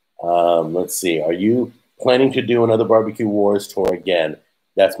 Let's see. Are you planning to do another Barbecue Wars tour again?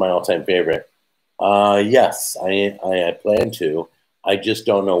 That's my all-time favorite. Yes, I plan to. I just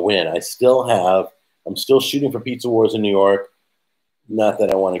don't know when. I'm still shooting for Pizza Wars in New York. Not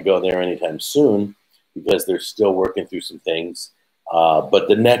that I want to go there anytime soon because they're still working through some things. But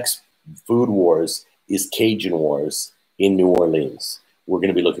the next Food Wars is Cajun Wars in New Orleans. We're going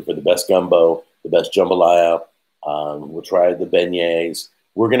to be looking for the best gumbo, the best jambalaya. We'll try the beignets.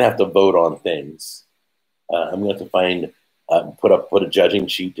 We're going to have to vote on things. I'm going to have to put a judging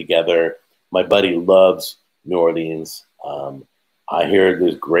sheet together. My buddy loves New Orleans. I hear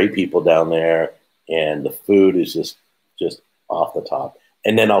there's great people down there, and the food is just off the top.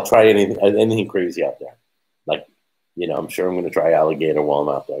 And then I'll try anything crazy out there. Like, I'm sure I'm going to try alligator while I'm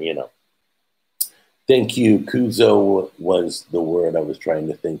out there, Thank you. Kuzo was the word I was trying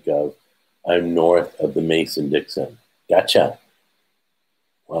to think of. I'm north of the Mason-Dixon. Gotcha.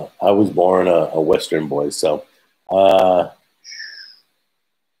 Well, I was born a Western boy, so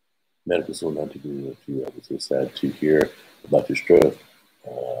medical school not to agree with you. I was so sad to hear about your stroke.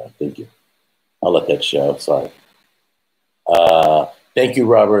 Thank you. I'll let that show. Sorry. Thank you,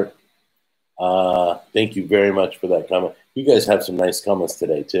 Robert. Thank you very much for that comment. You guys have some nice comments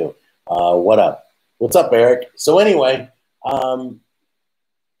today, too. What up? What's up, Eric? So anyway,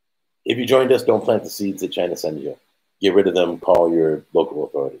 if you joined us, don't plant the seeds that China sends you. Get rid of them. Call your local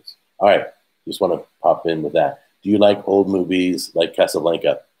authorities. All right. Just want to pop in with that. Do you like old movies like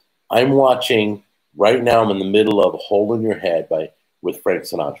Casablanca? I'm watching right now. I'm in the middle of Hole in Your Head with Frank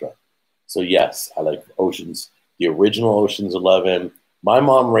Sinatra. So yes, I like Oceans, the original Ocean's 11. My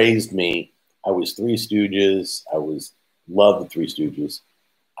mom raised me. I was Three Stooges. Loved the Three Stooges.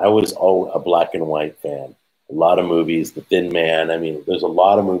 I was a black and white fan. A lot of movies. The Thin Man. I mean, there's a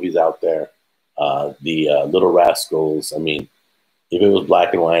lot of movies out there. The Little Rascals. I mean, if it was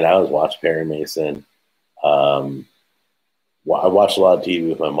black and white, I was watching Perry Mason. I watched a lot of TV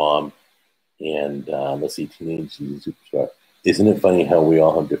with my mom. And let's see, Teenage Superstar. Isn't it funny how we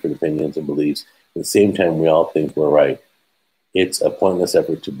all have different opinions and beliefs? At the same time, we all think we're right. It's a pointless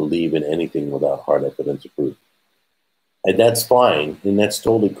effort to believe in anything without hard evidence or proof. And that's fine, and that's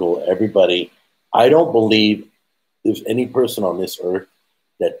totally cool. Everybody, I don't believe there's any person on this earth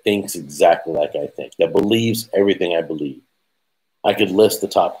that thinks exactly like I think, that believes everything I believe. I could list the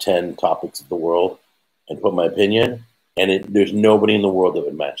top 10 topics of the world and put my opinion, and there's nobody in the world that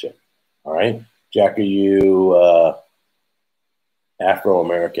would match it. All right? Jack, are you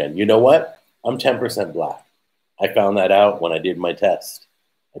Afro-American? You know what? I'm 10% black. I found that out when I did my test.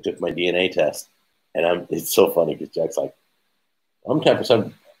 I took my DNA test, and it's so funny because Jack's like, I'm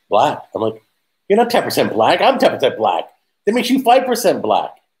 10% black. I'm like, you're not 10% black. I'm 10% black. That makes you 5%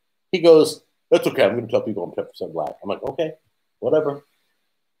 black. He goes, that's okay. I'm going to tell people I'm 10% black. I'm like, okay, whatever.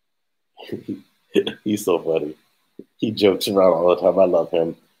 He's so funny. He jokes around all the time. I love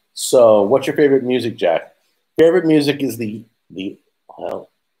him. So what's your favorite music, Jack? Favorite music is all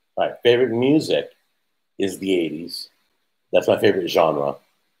right, favorite music is the 80s. That's my favorite genre.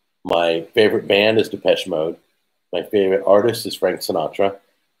 My favorite band is Depeche Mode. My favorite artist is Frank Sinatra.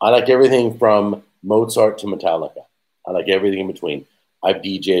 I like everything from Mozart to Metallica. I like everything in between. I've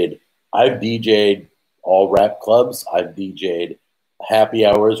DJ'd all rap clubs. I've DJ'd happy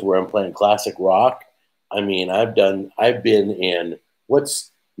hours where I'm playing classic rock. I mean, I've been in,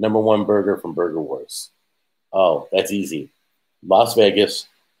 what's number one burger from Burger Wars? Oh, that's easy. Las Vegas,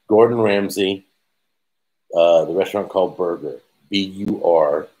 Gordon Ramsay, the restaurant called Burger,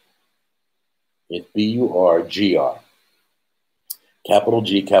 B-U-R. It's B-U-R-G-R. Capital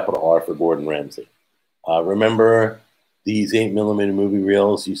G, capital R for Gordon Ramsay. Remember these 8mm movie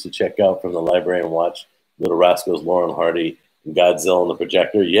reels used to check out from the library and watch Little Rascals, Laurel and Hardy, and Godzilla on the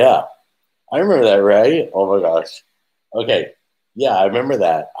projector? Yeah, I remember that, right? Oh my gosh. Okay, yeah, I remember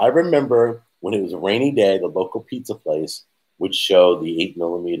that. I remember when it was a rainy day, the local pizza place would show the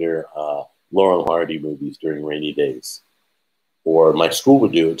 8mm Laurel and Hardy movies during rainy days. Or my school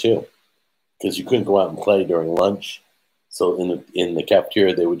would do it too, because you couldn't go out and play during lunch. So in the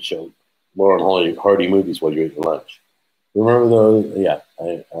cafeteria, they would show Laurel and Hardy movies while you ate your lunch. Remember those? Yeah.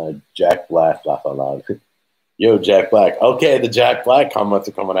 Jack Black, laugh out loud. Yo, Jack Black. Okay, the Jack Black comments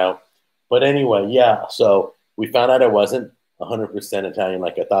are coming out. But anyway, yeah. So we found out I wasn't 100% Italian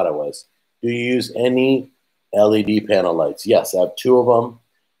like I thought I was. Do you use any LED panel lights? Yes, I have 2 of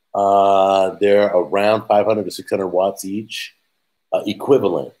them. They're around 500 to 600 watts each,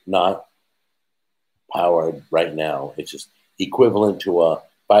 equivalent, not powered right now. It's just equivalent to a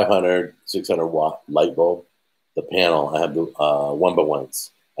 500, 600 watt light bulb. The panel, I have the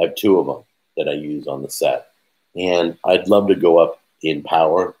 1x1s. I have 2 of them that I use on the set. And I'd love to go up in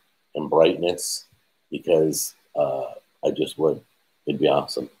power and brightness because I just would. It'd be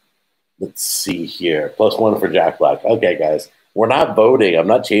awesome. Let's see here. +1 for Jack Black. Okay, guys. We're not voting. I'm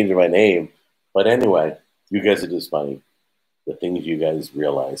not changing my name. But anyway, you guys are just funny. The things you guys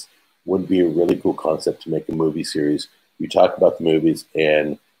realize would be a really cool concept to make a movie series. You talk about the movies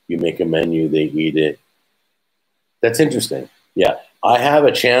and you make a menu, they eat it. That's interesting. Yeah. I have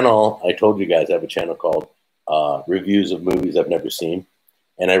a channel. I told you guys I have a channel called Reviews of Movies I've Never Seen.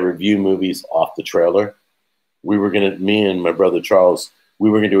 And I review movies off the trailer. Me and my brother Charles, we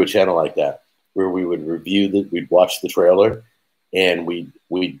were going to do a channel like that where we would we'd watch the trailer and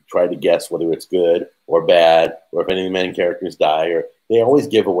we'd try to guess whether it's good or bad, or if any of the main characters die, or they always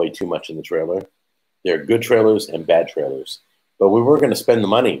give away too much in the trailer. There are good trailers and bad trailers. But we weren't going to spend the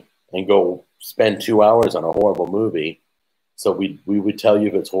money and go spend 2 hours on a horrible movie. So we would tell you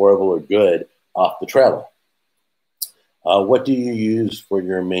if it's horrible or good off the trailer. What do you use for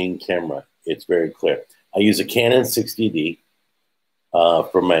your main camera? It's very clear. I use a Canon 60D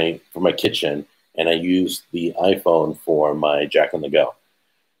for my kitchen, and I use the iPhone for my Jack on the Go.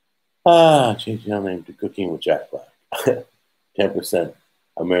 Change your name to Cooking with Jack Black. 10%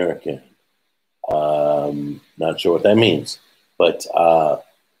 American. Not sure what that means, but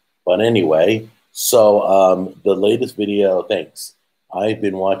anyway. So the latest video. Thanks. I've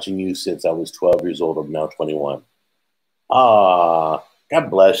been watching you since I was 12 years old. I'm now 21. God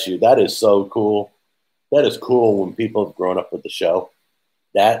bless you. That is so cool. That is cool when people have grown up with the show.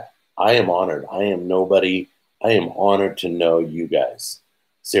 That I am honored. I am nobody. I am honored to know you guys.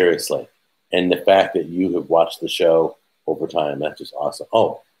 Seriously. And the fact that you have watched the show over time, that's just awesome.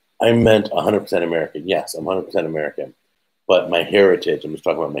 Oh, I meant 100% American. Yes, I'm 100% American. But my heritage, I'm just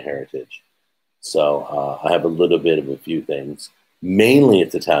talking about my heritage. So I have a little bit of a few things. Mainly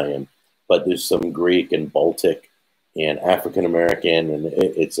it's Italian, but there's some Greek and Baltic and African American, and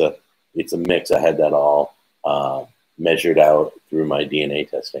it's a mix. I had that all measured out through my DNA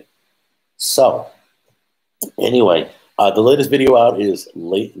testing. So anyway, the latest video out is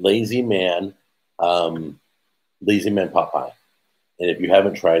Lazy Man Pot Pie. And if you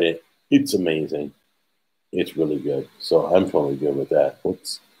haven't tried it, it's amazing. It's really good. So I'm totally good with that.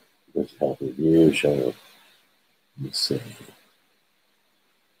 Oops. Let's help you show. Let me see.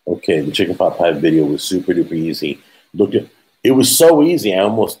 Okay, the chicken pot pie video was super duper easy. It was so easy, I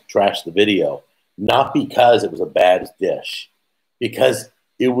almost trashed the video. Not because it was a bad dish, because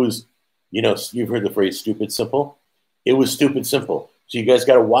it was, you've heard the phrase stupid simple. It was stupid simple. So you guys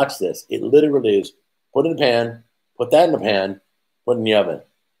got to watch this. It literally is put in the pan, put that in the pan, put in the oven.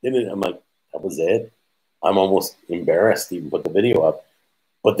 I'm like, that was it. I'm almost embarrassed to even put the video up.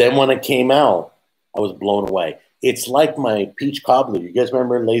 But then when it came out, I was blown away. It's like my peach cobbler. You guys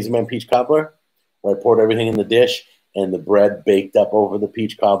remember Lazy Man peach cobbler? Where I poured everything in the dish and the bread baked up over the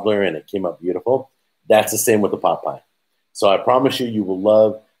peach cobbler and it came up beautiful. That's the same with the pot pie. So I promise you, you will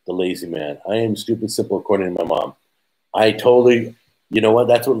love the Lazy Man. I am stupid simple according to my mom. I totally, you know what?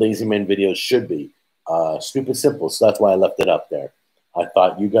 That's what Lazy Man videos should be. Stupid simple. So that's why I left it up there. I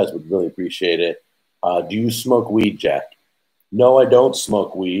thought you guys would really appreciate it. Do you smoke weed, Jack? No, I don't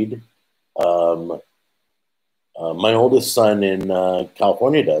smoke weed. My oldest son in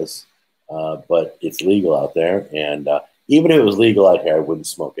California does, but it's legal out there. And even if it was legal out here, I wouldn't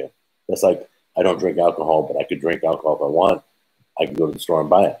smoke it. That's like I don't drink alcohol, but I could drink alcohol if I want. I could go to the store and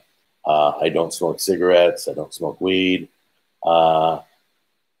buy it. I don't smoke cigarettes. I don't smoke weed.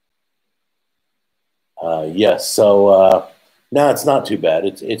 Yes, so no, it's not too bad.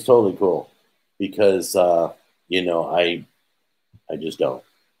 It's totally cool because I just don't.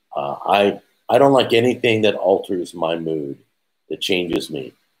 I don't like anything that alters my mood, that changes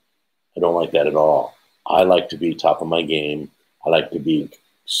me. I don't like that at all. I like to be top of my game. I like to be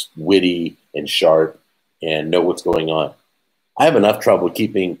witty and sharp and know what's going on. I have enough trouble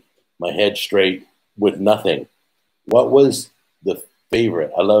keeping my head straight with nothing. What was the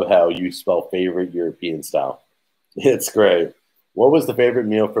favorite? I love how you spell favorite European style. It's great. What was the favorite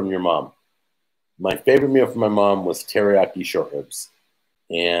meal from your mom? My favorite meal from my mom was teriyaki short ribs.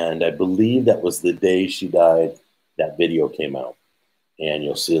 And I believe that was the day she died, that video came out. And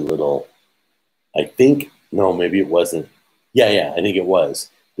you'll see a little, I think, no, maybe it wasn't. Yeah, I think it was.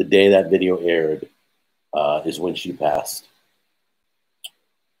 The day that video aired is when she passed.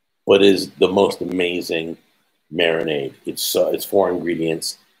 but is the most amazing marinade. It's 4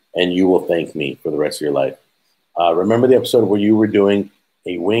 ingredients, and you will thank me for the rest of your life. Remember the episode where you were doing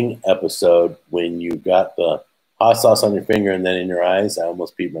a wing episode when you got the hot sauce on your finger and then in your eyes? I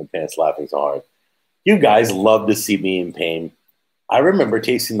almost peed my pants laughing so hard. You guys love to see me in pain. I remember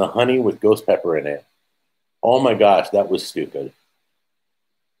tasting the honey with ghost pepper in it. Oh my gosh, that was stupid.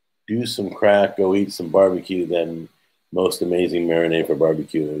 Do some crack, go eat some barbecue, then most amazing marinade for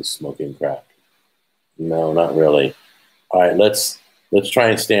barbecue is smoking crack. No, not really. All right, let's try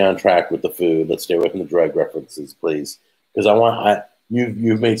and stay on track with the food. Let's stay away from the drug references, please, because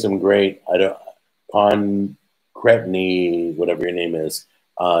you've made some great Pon Kretny, whatever your name is.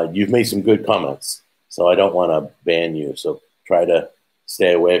 You've made some good comments, so I don't want to ban you. So try to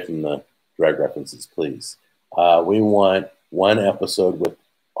stay away from the drug references, please. We want one episode with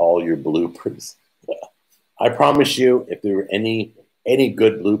all your bloopers. I promise you, if there were any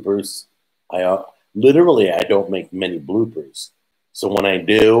good bloopers, literally I don't make many bloopers. So when I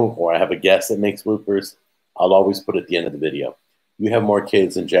do, or I have a guest that makes bloopers, I'll always put it at the end of the video. You have more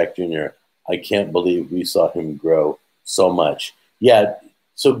kids than Jack Jr. I can't believe we saw him grow so much. Yeah.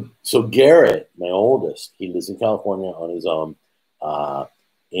 So Garrett, my oldest, he lives in California on his own,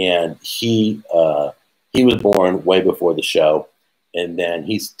 and he was born way before the show, and then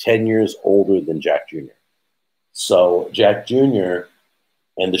he's 10 years older than Jack Jr. So Jack Jr.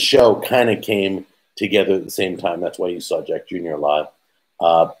 and the show kind of came together at the same time. That's why you saw Jack Jr. a lot.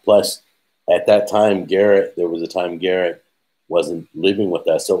 Plus, at that time, there was a time Garrett wasn't living with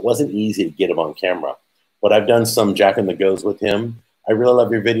us, so it wasn't easy to get him on camera. But I've done some Jack and the Goes with him. I really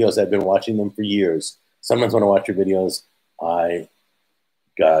love your videos. I've been watching them for years. Sometimes when I watch your videos, I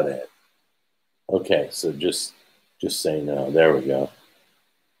got it. Okay, so just say no. There we go.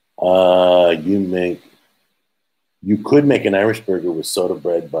 You could make an Irish burger with soda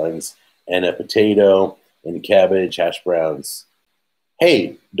bread buns and a potato and cabbage, hash browns.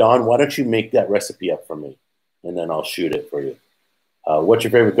 Hey, Don, why don't you make that recipe up for me? And then I'll shoot it for you. What's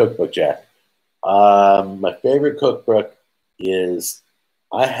your favorite cookbook, Jack? My favorite cookbook is,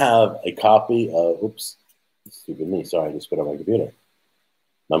 I have a copy of, oops, stupid me, sorry, I just put it on my computer.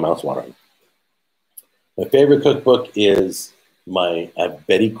 My mouth's watering. My favorite cookbook is I have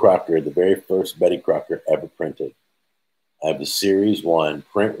Betty Crocker, the very first Betty Crocker ever printed. I have the Series 1,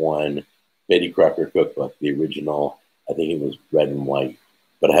 Print 1, Betty Crocker cookbook, the original. I think it was red and white,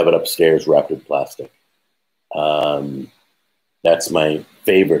 but I have it upstairs wrapped in plastic. That's my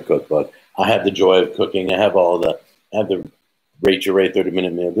favorite cookbook. I have The Joy of Cooking. I have the Rachel Ray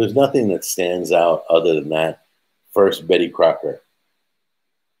 30-minute meal. There's nothing that stands out other than that first Betty Crocker.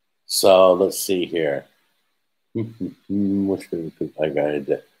 So let's see here. Which I got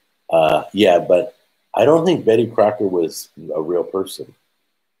it. Yeah, but I don't think Betty Crocker was a real person.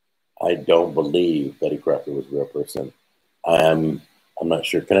 I don't believe Betty Crocker was a real person. I'm not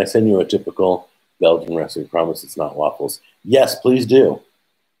sure. Can I send you a typical Belgian recipe? Promise it's not waffles. Yes, please do.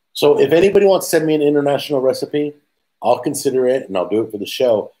 So if anybody wants to send me an international recipe, I'll consider it and I'll do it for the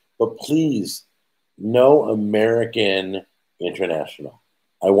show. But please, no American international.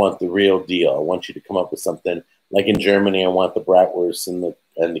 I want the real deal. I want you to come up with something. Like in Germany, I want the bratwurst and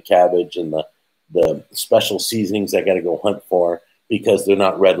the cabbage and the special seasonings I got to go hunt for because they're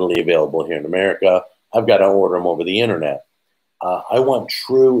not readily available here in America. I've got to order them over the internet. I want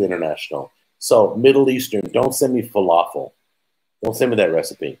true international. So Middle Eastern, don't send me falafel. Don't send me that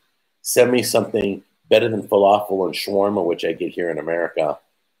recipe. Send me something better than falafel and shawarma, which I get here in America,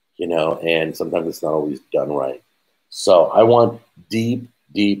 and sometimes it's not always done right. So I want deep,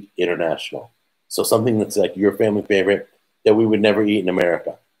 deep international. So something that's like your family favorite that we would never eat in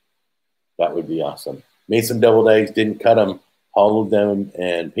America. That would be awesome. Made some deviled eggs, didn't cut them, hollowed them,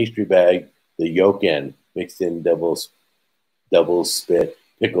 and pastry bag the yolk in, mixed in devil's spit,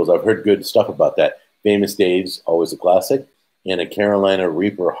 pickles. I've heard good stuff about that. Famous Dave's, always a classic, and a Carolina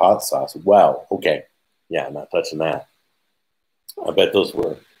Reaper hot sauce. Wow. Okay. Yeah, I'm not touching that. I bet those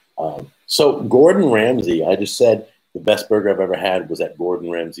were. So Gordon Ramsay, I just said the best burger I've ever had was at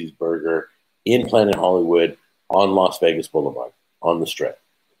Gordon Ramsay's Burger in Planet Hollywood on Las Vegas Boulevard on the Strip.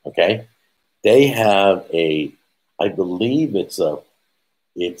 Okay. They have I believe it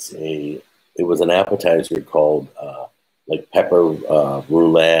was an appetizer called like pepper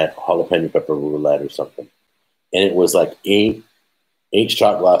roulette, jalapeno pepper roulette or something. And it was like eight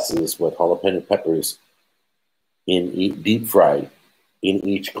shot glasses with jalapeno peppers deep fried in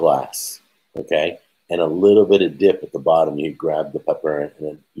each glass. Okay. And a little bit of dip at the bottom. You grab the pepper and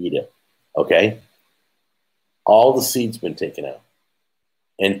then eat it. Okay. All the seeds been taken out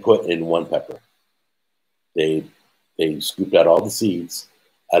and put in one pepper. They scooped out all the seeds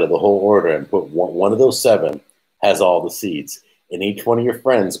out of the whole order and put one of those 7 has all the seeds, and each one of your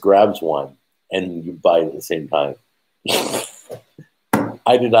friends grabs one and you buy it at the same time.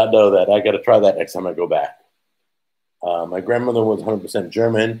 I did not know that. I got to try that next time I go back. My grandmother was 100%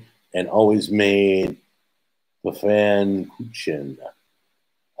 German and always made Pfannkuchen.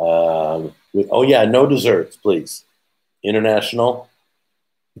 Oh yeah, no desserts, please. International,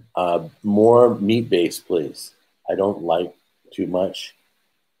 more meat-based, please. I don't like too much.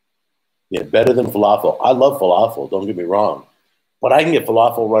 Yeah, better than falafel. I love falafel, don't get me wrong. But I can get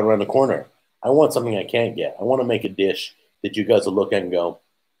falafel right around the corner. I want something I can't get. I want to make a dish that you guys will look at and go,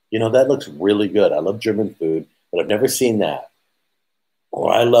 you know, that looks really good. I love German food, but I've never seen that.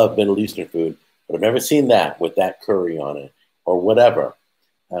 Or I love Middle Eastern food, but I've never seen that with that curry on it or whatever.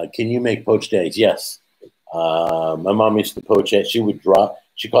 Can you make poached eggs? Yes. My mom used to poach eggs.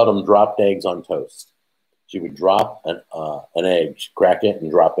 She called them dropped eggs on toast. She would drop an egg, crack it, and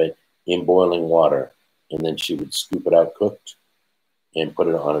drop it in boiling water. And then she would scoop it out cooked and put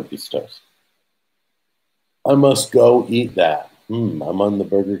it on a piece of toast. I must go eat that. I'm on the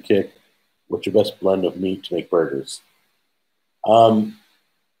burger kick. What's your best blend of meat to make burgers?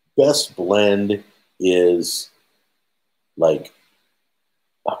 Best blend is like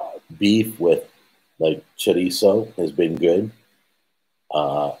beef with like chorizo has been good.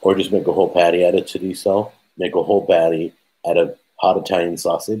 Or just make a whole patty out of chorizo. Make a whole patty out of hot Italian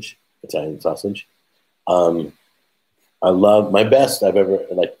sausage. I love my best I've ever,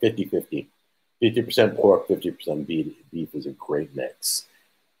 like 50-50. 50% pork, 50% beef is a great mix.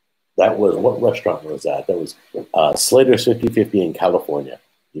 That was, what restaurant was that? That was Slater's 50-50 in California.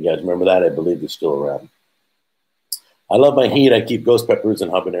 You guys remember that? I believe they're still around. I love my heat. I keep ghost peppers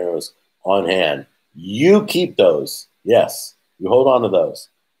and habaneros on hand. You keep those. Yes, you hold on to those.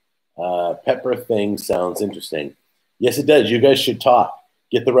 Pepper thing sounds interesting. Yes, it does. You guys should talk.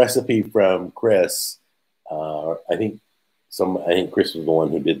 Get the recipe from Chris. I think Chris was the one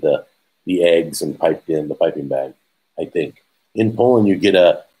who did the eggs and piped in the piping bag. I think in Poland you get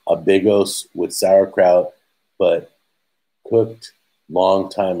a bigos with sauerkraut, but cooked long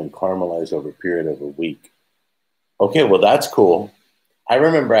time and caramelized over a period of a week. Okay, well that's cool. I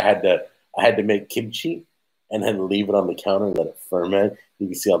remember I had to make kimchi and then leave it on the counter and let it ferment. You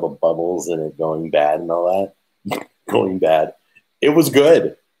can see all the bubbles in it going bad and all that. Going bad. It was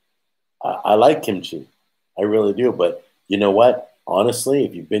good. I like kimchi. I really do. But you know what? Honestly,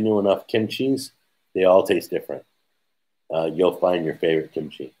 if you've been to enough kimchis, they all taste different. You'll find your favorite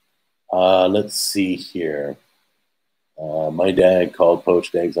kimchi. Let's see here. My dad called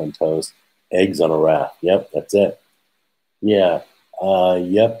poached eggs on toast, eggs on a wrap. Yep, that's it. Yeah.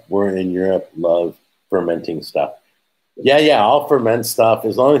 Yep, we're in Europe. Love fermenting stuff. Yeah, I'll ferment stuff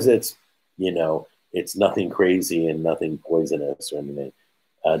as long as it's, you know, it's nothing crazy and nothing poisonous or anything.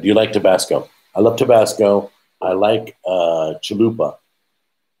 Do you like Tabasco? I love Tabasco. I like chalupa,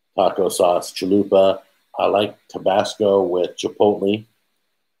 taco sauce, chalupa. I like Tabasco with chipotle.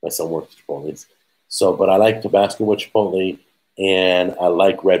 My son works at Chipotle. So, but I like Tabasco with chipotle, and I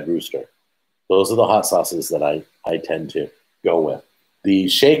like Red Rooster. Those are the hot sauces that I tend to go with. The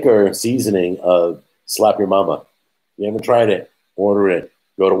shaker seasoning of Slap Your Mama. If you haven't tried it, order it.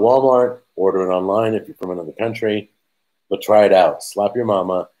 Go to Walmart, order it online if you're from another country, but try it out. Slap Your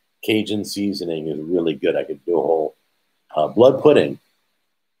Mama. Cajun seasoning is really good. I could do a whole blood pudding.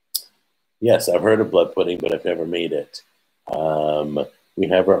 Yes, I've heard of blood pudding, but I've never made it. We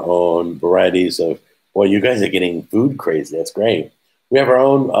have our own varieties of, boy, you guys are getting food crazy. That's great. We have our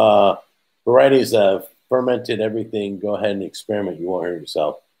own varieties of fermented everything. Go ahead and experiment. You won't hurt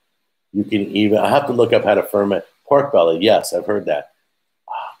yourself. You can even, I have to look up how to ferment pork belly. Yes, I've heard that.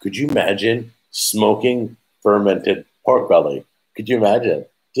 Could you imagine smoking fermented pork belly? Could you imagine?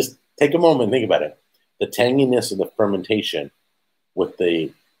 Just take a moment and think about it. The tanginess of the fermentation with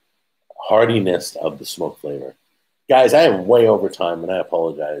the heartiness of the smoke flavor. Guys, I am way over time, and I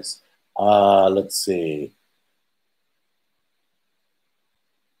apologize. Let's see.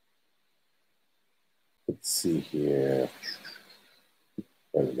 Let's see here.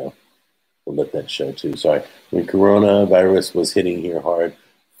 There we go. We'll let that show too. Sorry. When coronavirus was hitting here hard,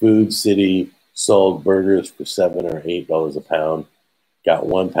 Food City sold burgers for $7 or $8 a pound. Got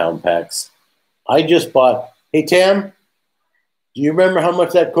 1 pound packs. I just bought. Hey, Tam, do you remember how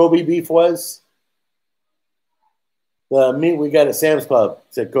much that Kobe beef was? The meat we got at Sam's Club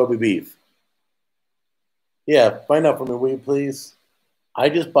said Kobe beef. Yeah, find out for me, will you please? I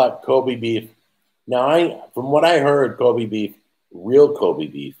just bought Kobe beef. Now, from what I heard, Kobe beef, real Kobe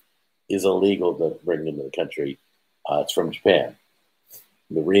beef, is illegal to bring into the country. It's from Japan.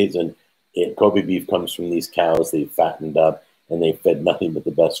 The reason Kobe beef comes from these cows they fattened up and they fed nothing but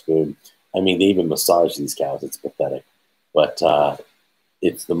the best food. I mean, they even massage these cows. It's pathetic. But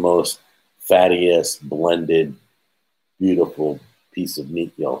it's the most fattiest, blended, beautiful piece of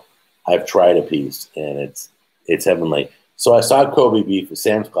meat. I've tried a piece, and it's heavenly. So I saw Kobe beef at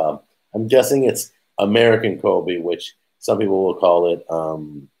Sam's Club. I'm guessing it's American Kobe, which some people will call it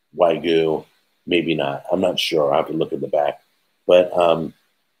Wagyu. Maybe not. I'm not sure. I have to look at the back. But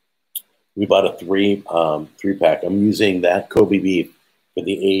we bought a three pack. I'm using that Kobe beef for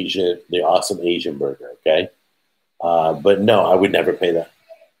the awesome Asian burger. Okay, but no, I would never pay that.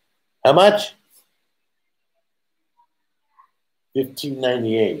 How much?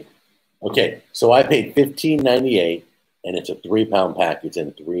 $15.98. Okay, so I paid $15.98, and it's a 3-pound pack. It's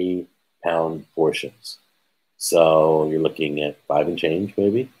in 3-pound portions. So you're looking at 5 and change,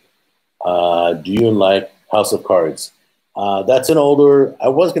 maybe. Do you like House of Cards? That's an older. I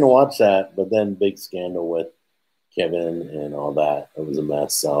was going to watch that, but then big scandal with Kevin and all that. It was a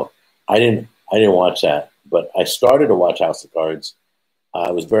mess. So I didn't watch that. But I started to watch House of Cards.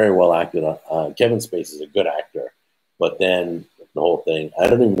 It was very well acted. Kevin Spacey is a good actor, but then the whole thing, I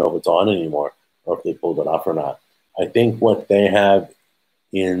don't even know if it's on anymore or if they pulled it off or not. I think what they have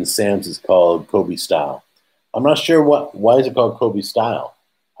in Sam's is called Kobe Style. I'm not sure why is it called Kobe Style.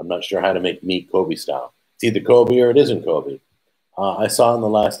 I'm not sure how to make meat Kobe style. It's either Kobe or it isn't Kobe. I saw it the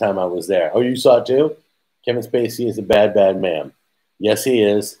last time I was there. Oh, you saw it too? Kevin Spacey is a bad, bad man. Yes, he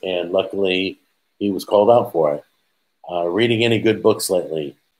is, and luckily he was called out for it. Reading any good books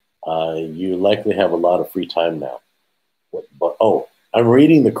lately? You likely have a lot of free time now. But I'm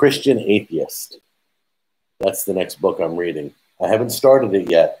reading The Christian Atheist. That's the next book I'm reading. I haven't started it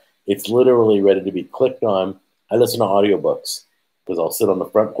yet. It's literally ready to be clicked on. I listen to audiobooks because I'll sit on the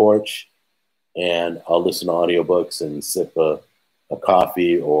front porch and I'll listen to audiobooks and sip a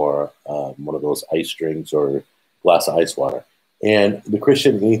coffee or one of those ice drinks or a glass of ice water. And The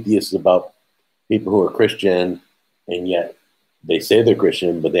Christian Atheist is about people who are Christian and yet they say they're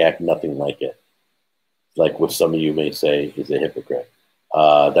Christian, but they act nothing like it. Like what some of you may say is a hypocrite.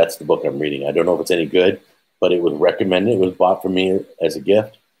 That's the book I'm reading. I don't know if it's any good, but it was recommended. It was bought for me as a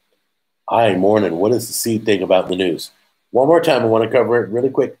gift. Hi, morning. What is the seed thing about the news? One more time, I want to cover it really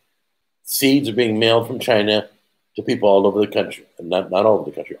quick. Seeds are being mailed from China to people all over the country. Not all over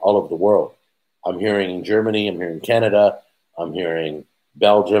the country, all over the world. I'm hearing Germany, I'm hearing Canada, I'm hearing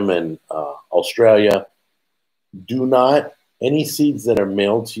Belgium and Australia. Any seeds that are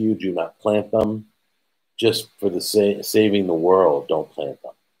mailed to you, do not plant them. Just for the saving the world, don't plant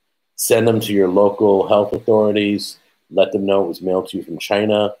them. Send them to your local health authorities. Let them know it was mailed to you from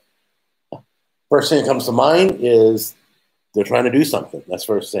China. First thing that comes to mind is they're trying to do something. That's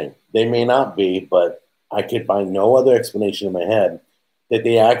first thing. They may not be, but I could find no other explanation in my head that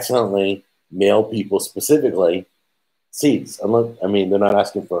they accidentally mail people specifically seeds. I mean, they're not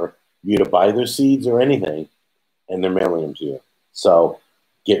asking for you to buy their seeds or anything, and they're mailing them to you. So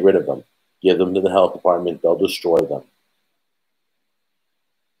get rid of them. Give them to the health department. They'll destroy them.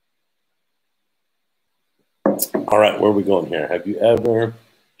 All right, where are we going here? Have you ever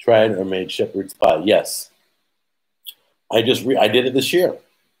tried or made shepherd's pie? Yes. I did it this year.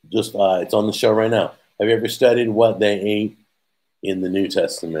 It's on the show right now. Have you ever studied what they ate in the New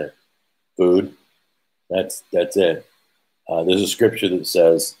Testament? Food. That's it. There's a scripture that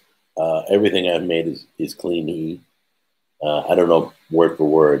says everything I've made is clean to eat. I don't know word for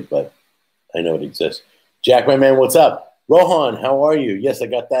word, but I know it exists. Jack, my man, what's up? Rohan, how are you? Yes, I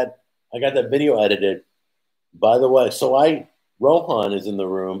got that video edited. By the way, Rohan is in the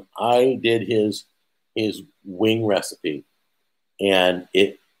room. I did his wing recipe, and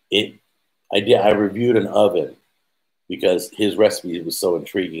I reviewed an oven because his recipe was so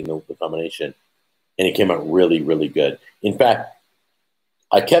intriguing, the combination, and it came out really, really good. In fact,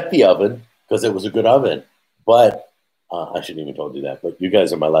 I kept the oven because it was a good oven, but I shouldn't even told you that, but you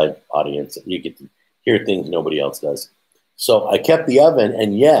guys are my live audience. You get to hear things nobody else does. So I kept the oven,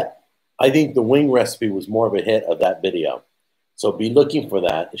 and yet I think the wing recipe was more of a hit of that video. So be looking for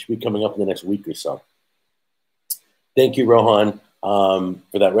that. It should be coming up in the next week or so. Thank you, Rohan,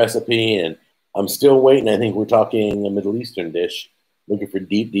 for that recipe. And I'm still waiting. I think we're talking a Middle Eastern dish, looking for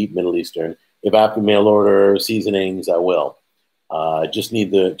deep, deep Middle Eastern. If I have to mail order seasonings, I will. Just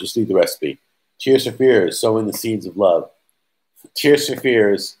need the recipe. Tears for Fears, sowing the seeds of love. Tears for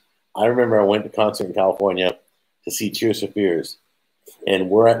Fears. I remember I went to concert in California to see Tears for Fears, and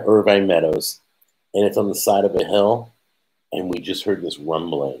we're at Irvine Meadows, and it's on the side of a hill, and we just heard this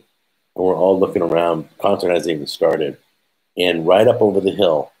rumbling, and we're all looking around. Concert hasn't even started, and right up over the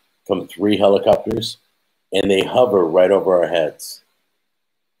hill come 3 helicopters, and they hover right over our heads.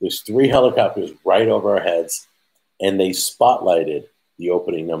 There's 3 helicopters right over our heads, and they spotlighted the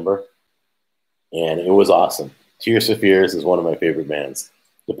opening number, and it was awesome. Tears for Fears is one of my favorite bands.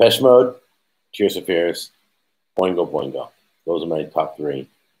 Depeche Mode, Tears for Fears, Boingo Boingo. Those are my top three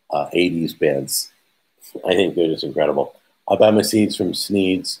 80s bands. I think they're just incredible. I buy my seeds from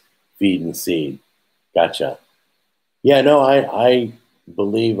Sneed's Feed and Seed. Gotcha. Yeah, no, I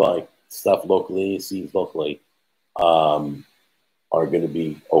believe like stuff locally, seeds locally, are going to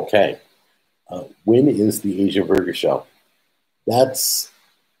be okay. When is the Asian Burger Show? That's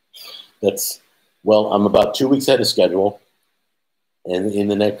well, I'm about 2 weeks ahead of schedule, and in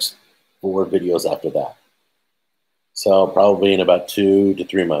the next 4 videos after that. So probably in about 2 to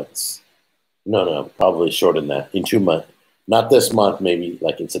 3 months. No, probably shorter than that. In 2 months, not this month, maybe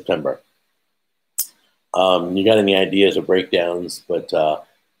like in September. You got any ideas or breakdowns? But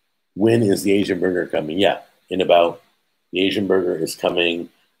when is the Asian Burger coming? Yeah, in about, the Asian Burger is coming.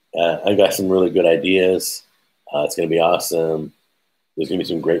 I got some really good ideas. It's going to be awesome. There's going to be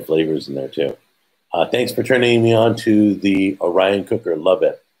some great flavors in there too. Thanks for turning me on to the Orion Cooker. Love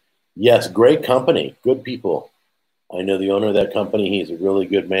it. Yes, great company, good people. I know the owner of that company. He's a really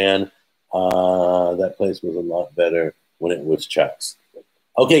good man. That place was a lot better when it was Chuck's.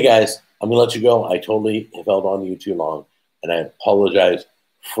 Okay, guys, I'm going to let you go. I totally have held on to you too long, and I apologize.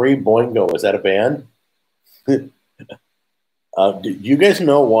 Free Boingo, is that a band? Do you guys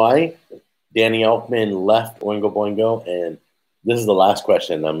know why Danny Elfman left Oingo Boingo? And this is the last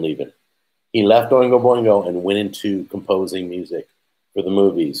question, I'm leaving. He left Oingo Boingo and went into composing music for the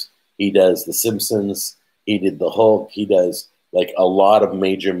movies. He does The Simpsons. He did The Hulk. He does like a lot of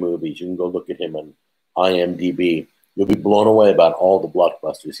major movies. You can go look at him on IMDb. You'll be blown away about all the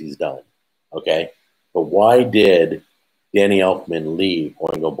blockbusters he's done. Okay? But why did Danny Elfman leave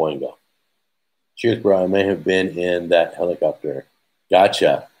Oingo Boingo? Cheers, bro. I may have been in that helicopter.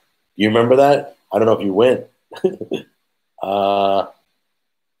 Gotcha. Do you remember that? I don't know if you went.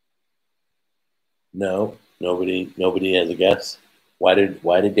 No, nobody has a guess. Why did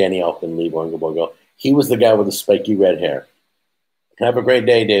Danny Elfman leave Oingo Boingo? He was the guy with the spiky red hair. Have a great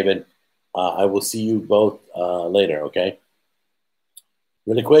day, David. I will see you both later, okay?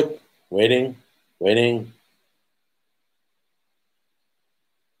 Really quick. Waiting.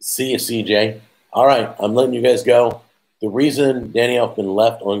 See you, CJ. All right, I'm letting you guys go. The reason Danny Elfman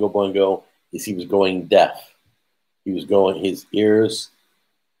left Oingo Boingo is he was going deaf. He was going, his ears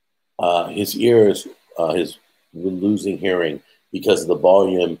were losing hearing because of the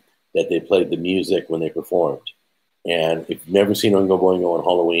volume that they played the music when they performed. And if you've never seen Oingo Boingo on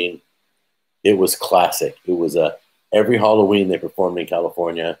Halloween, it was classic. It was every Halloween they performed in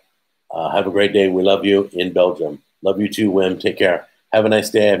California. Have a great day. We love you in Belgium. Love you too, Wim. Take care. Have a nice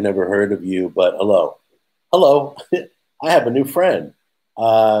day. I've never heard of you, but hello. Hello. I have a new friend.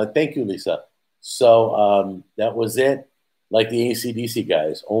 Thank you, Lisa. So that was it. Like the AC/DC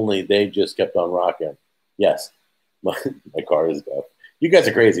guys, only they just kept on rocking. Yes, my car is deaf. You guys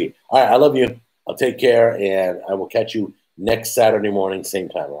are crazy. All right, I love you. I'll take care, and I will catch you next Saturday morning, same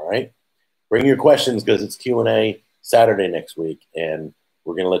time, all right? Bring your questions because it's Q&A Saturday next week, and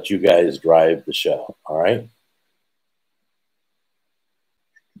we're going to let you guys drive the show, all right?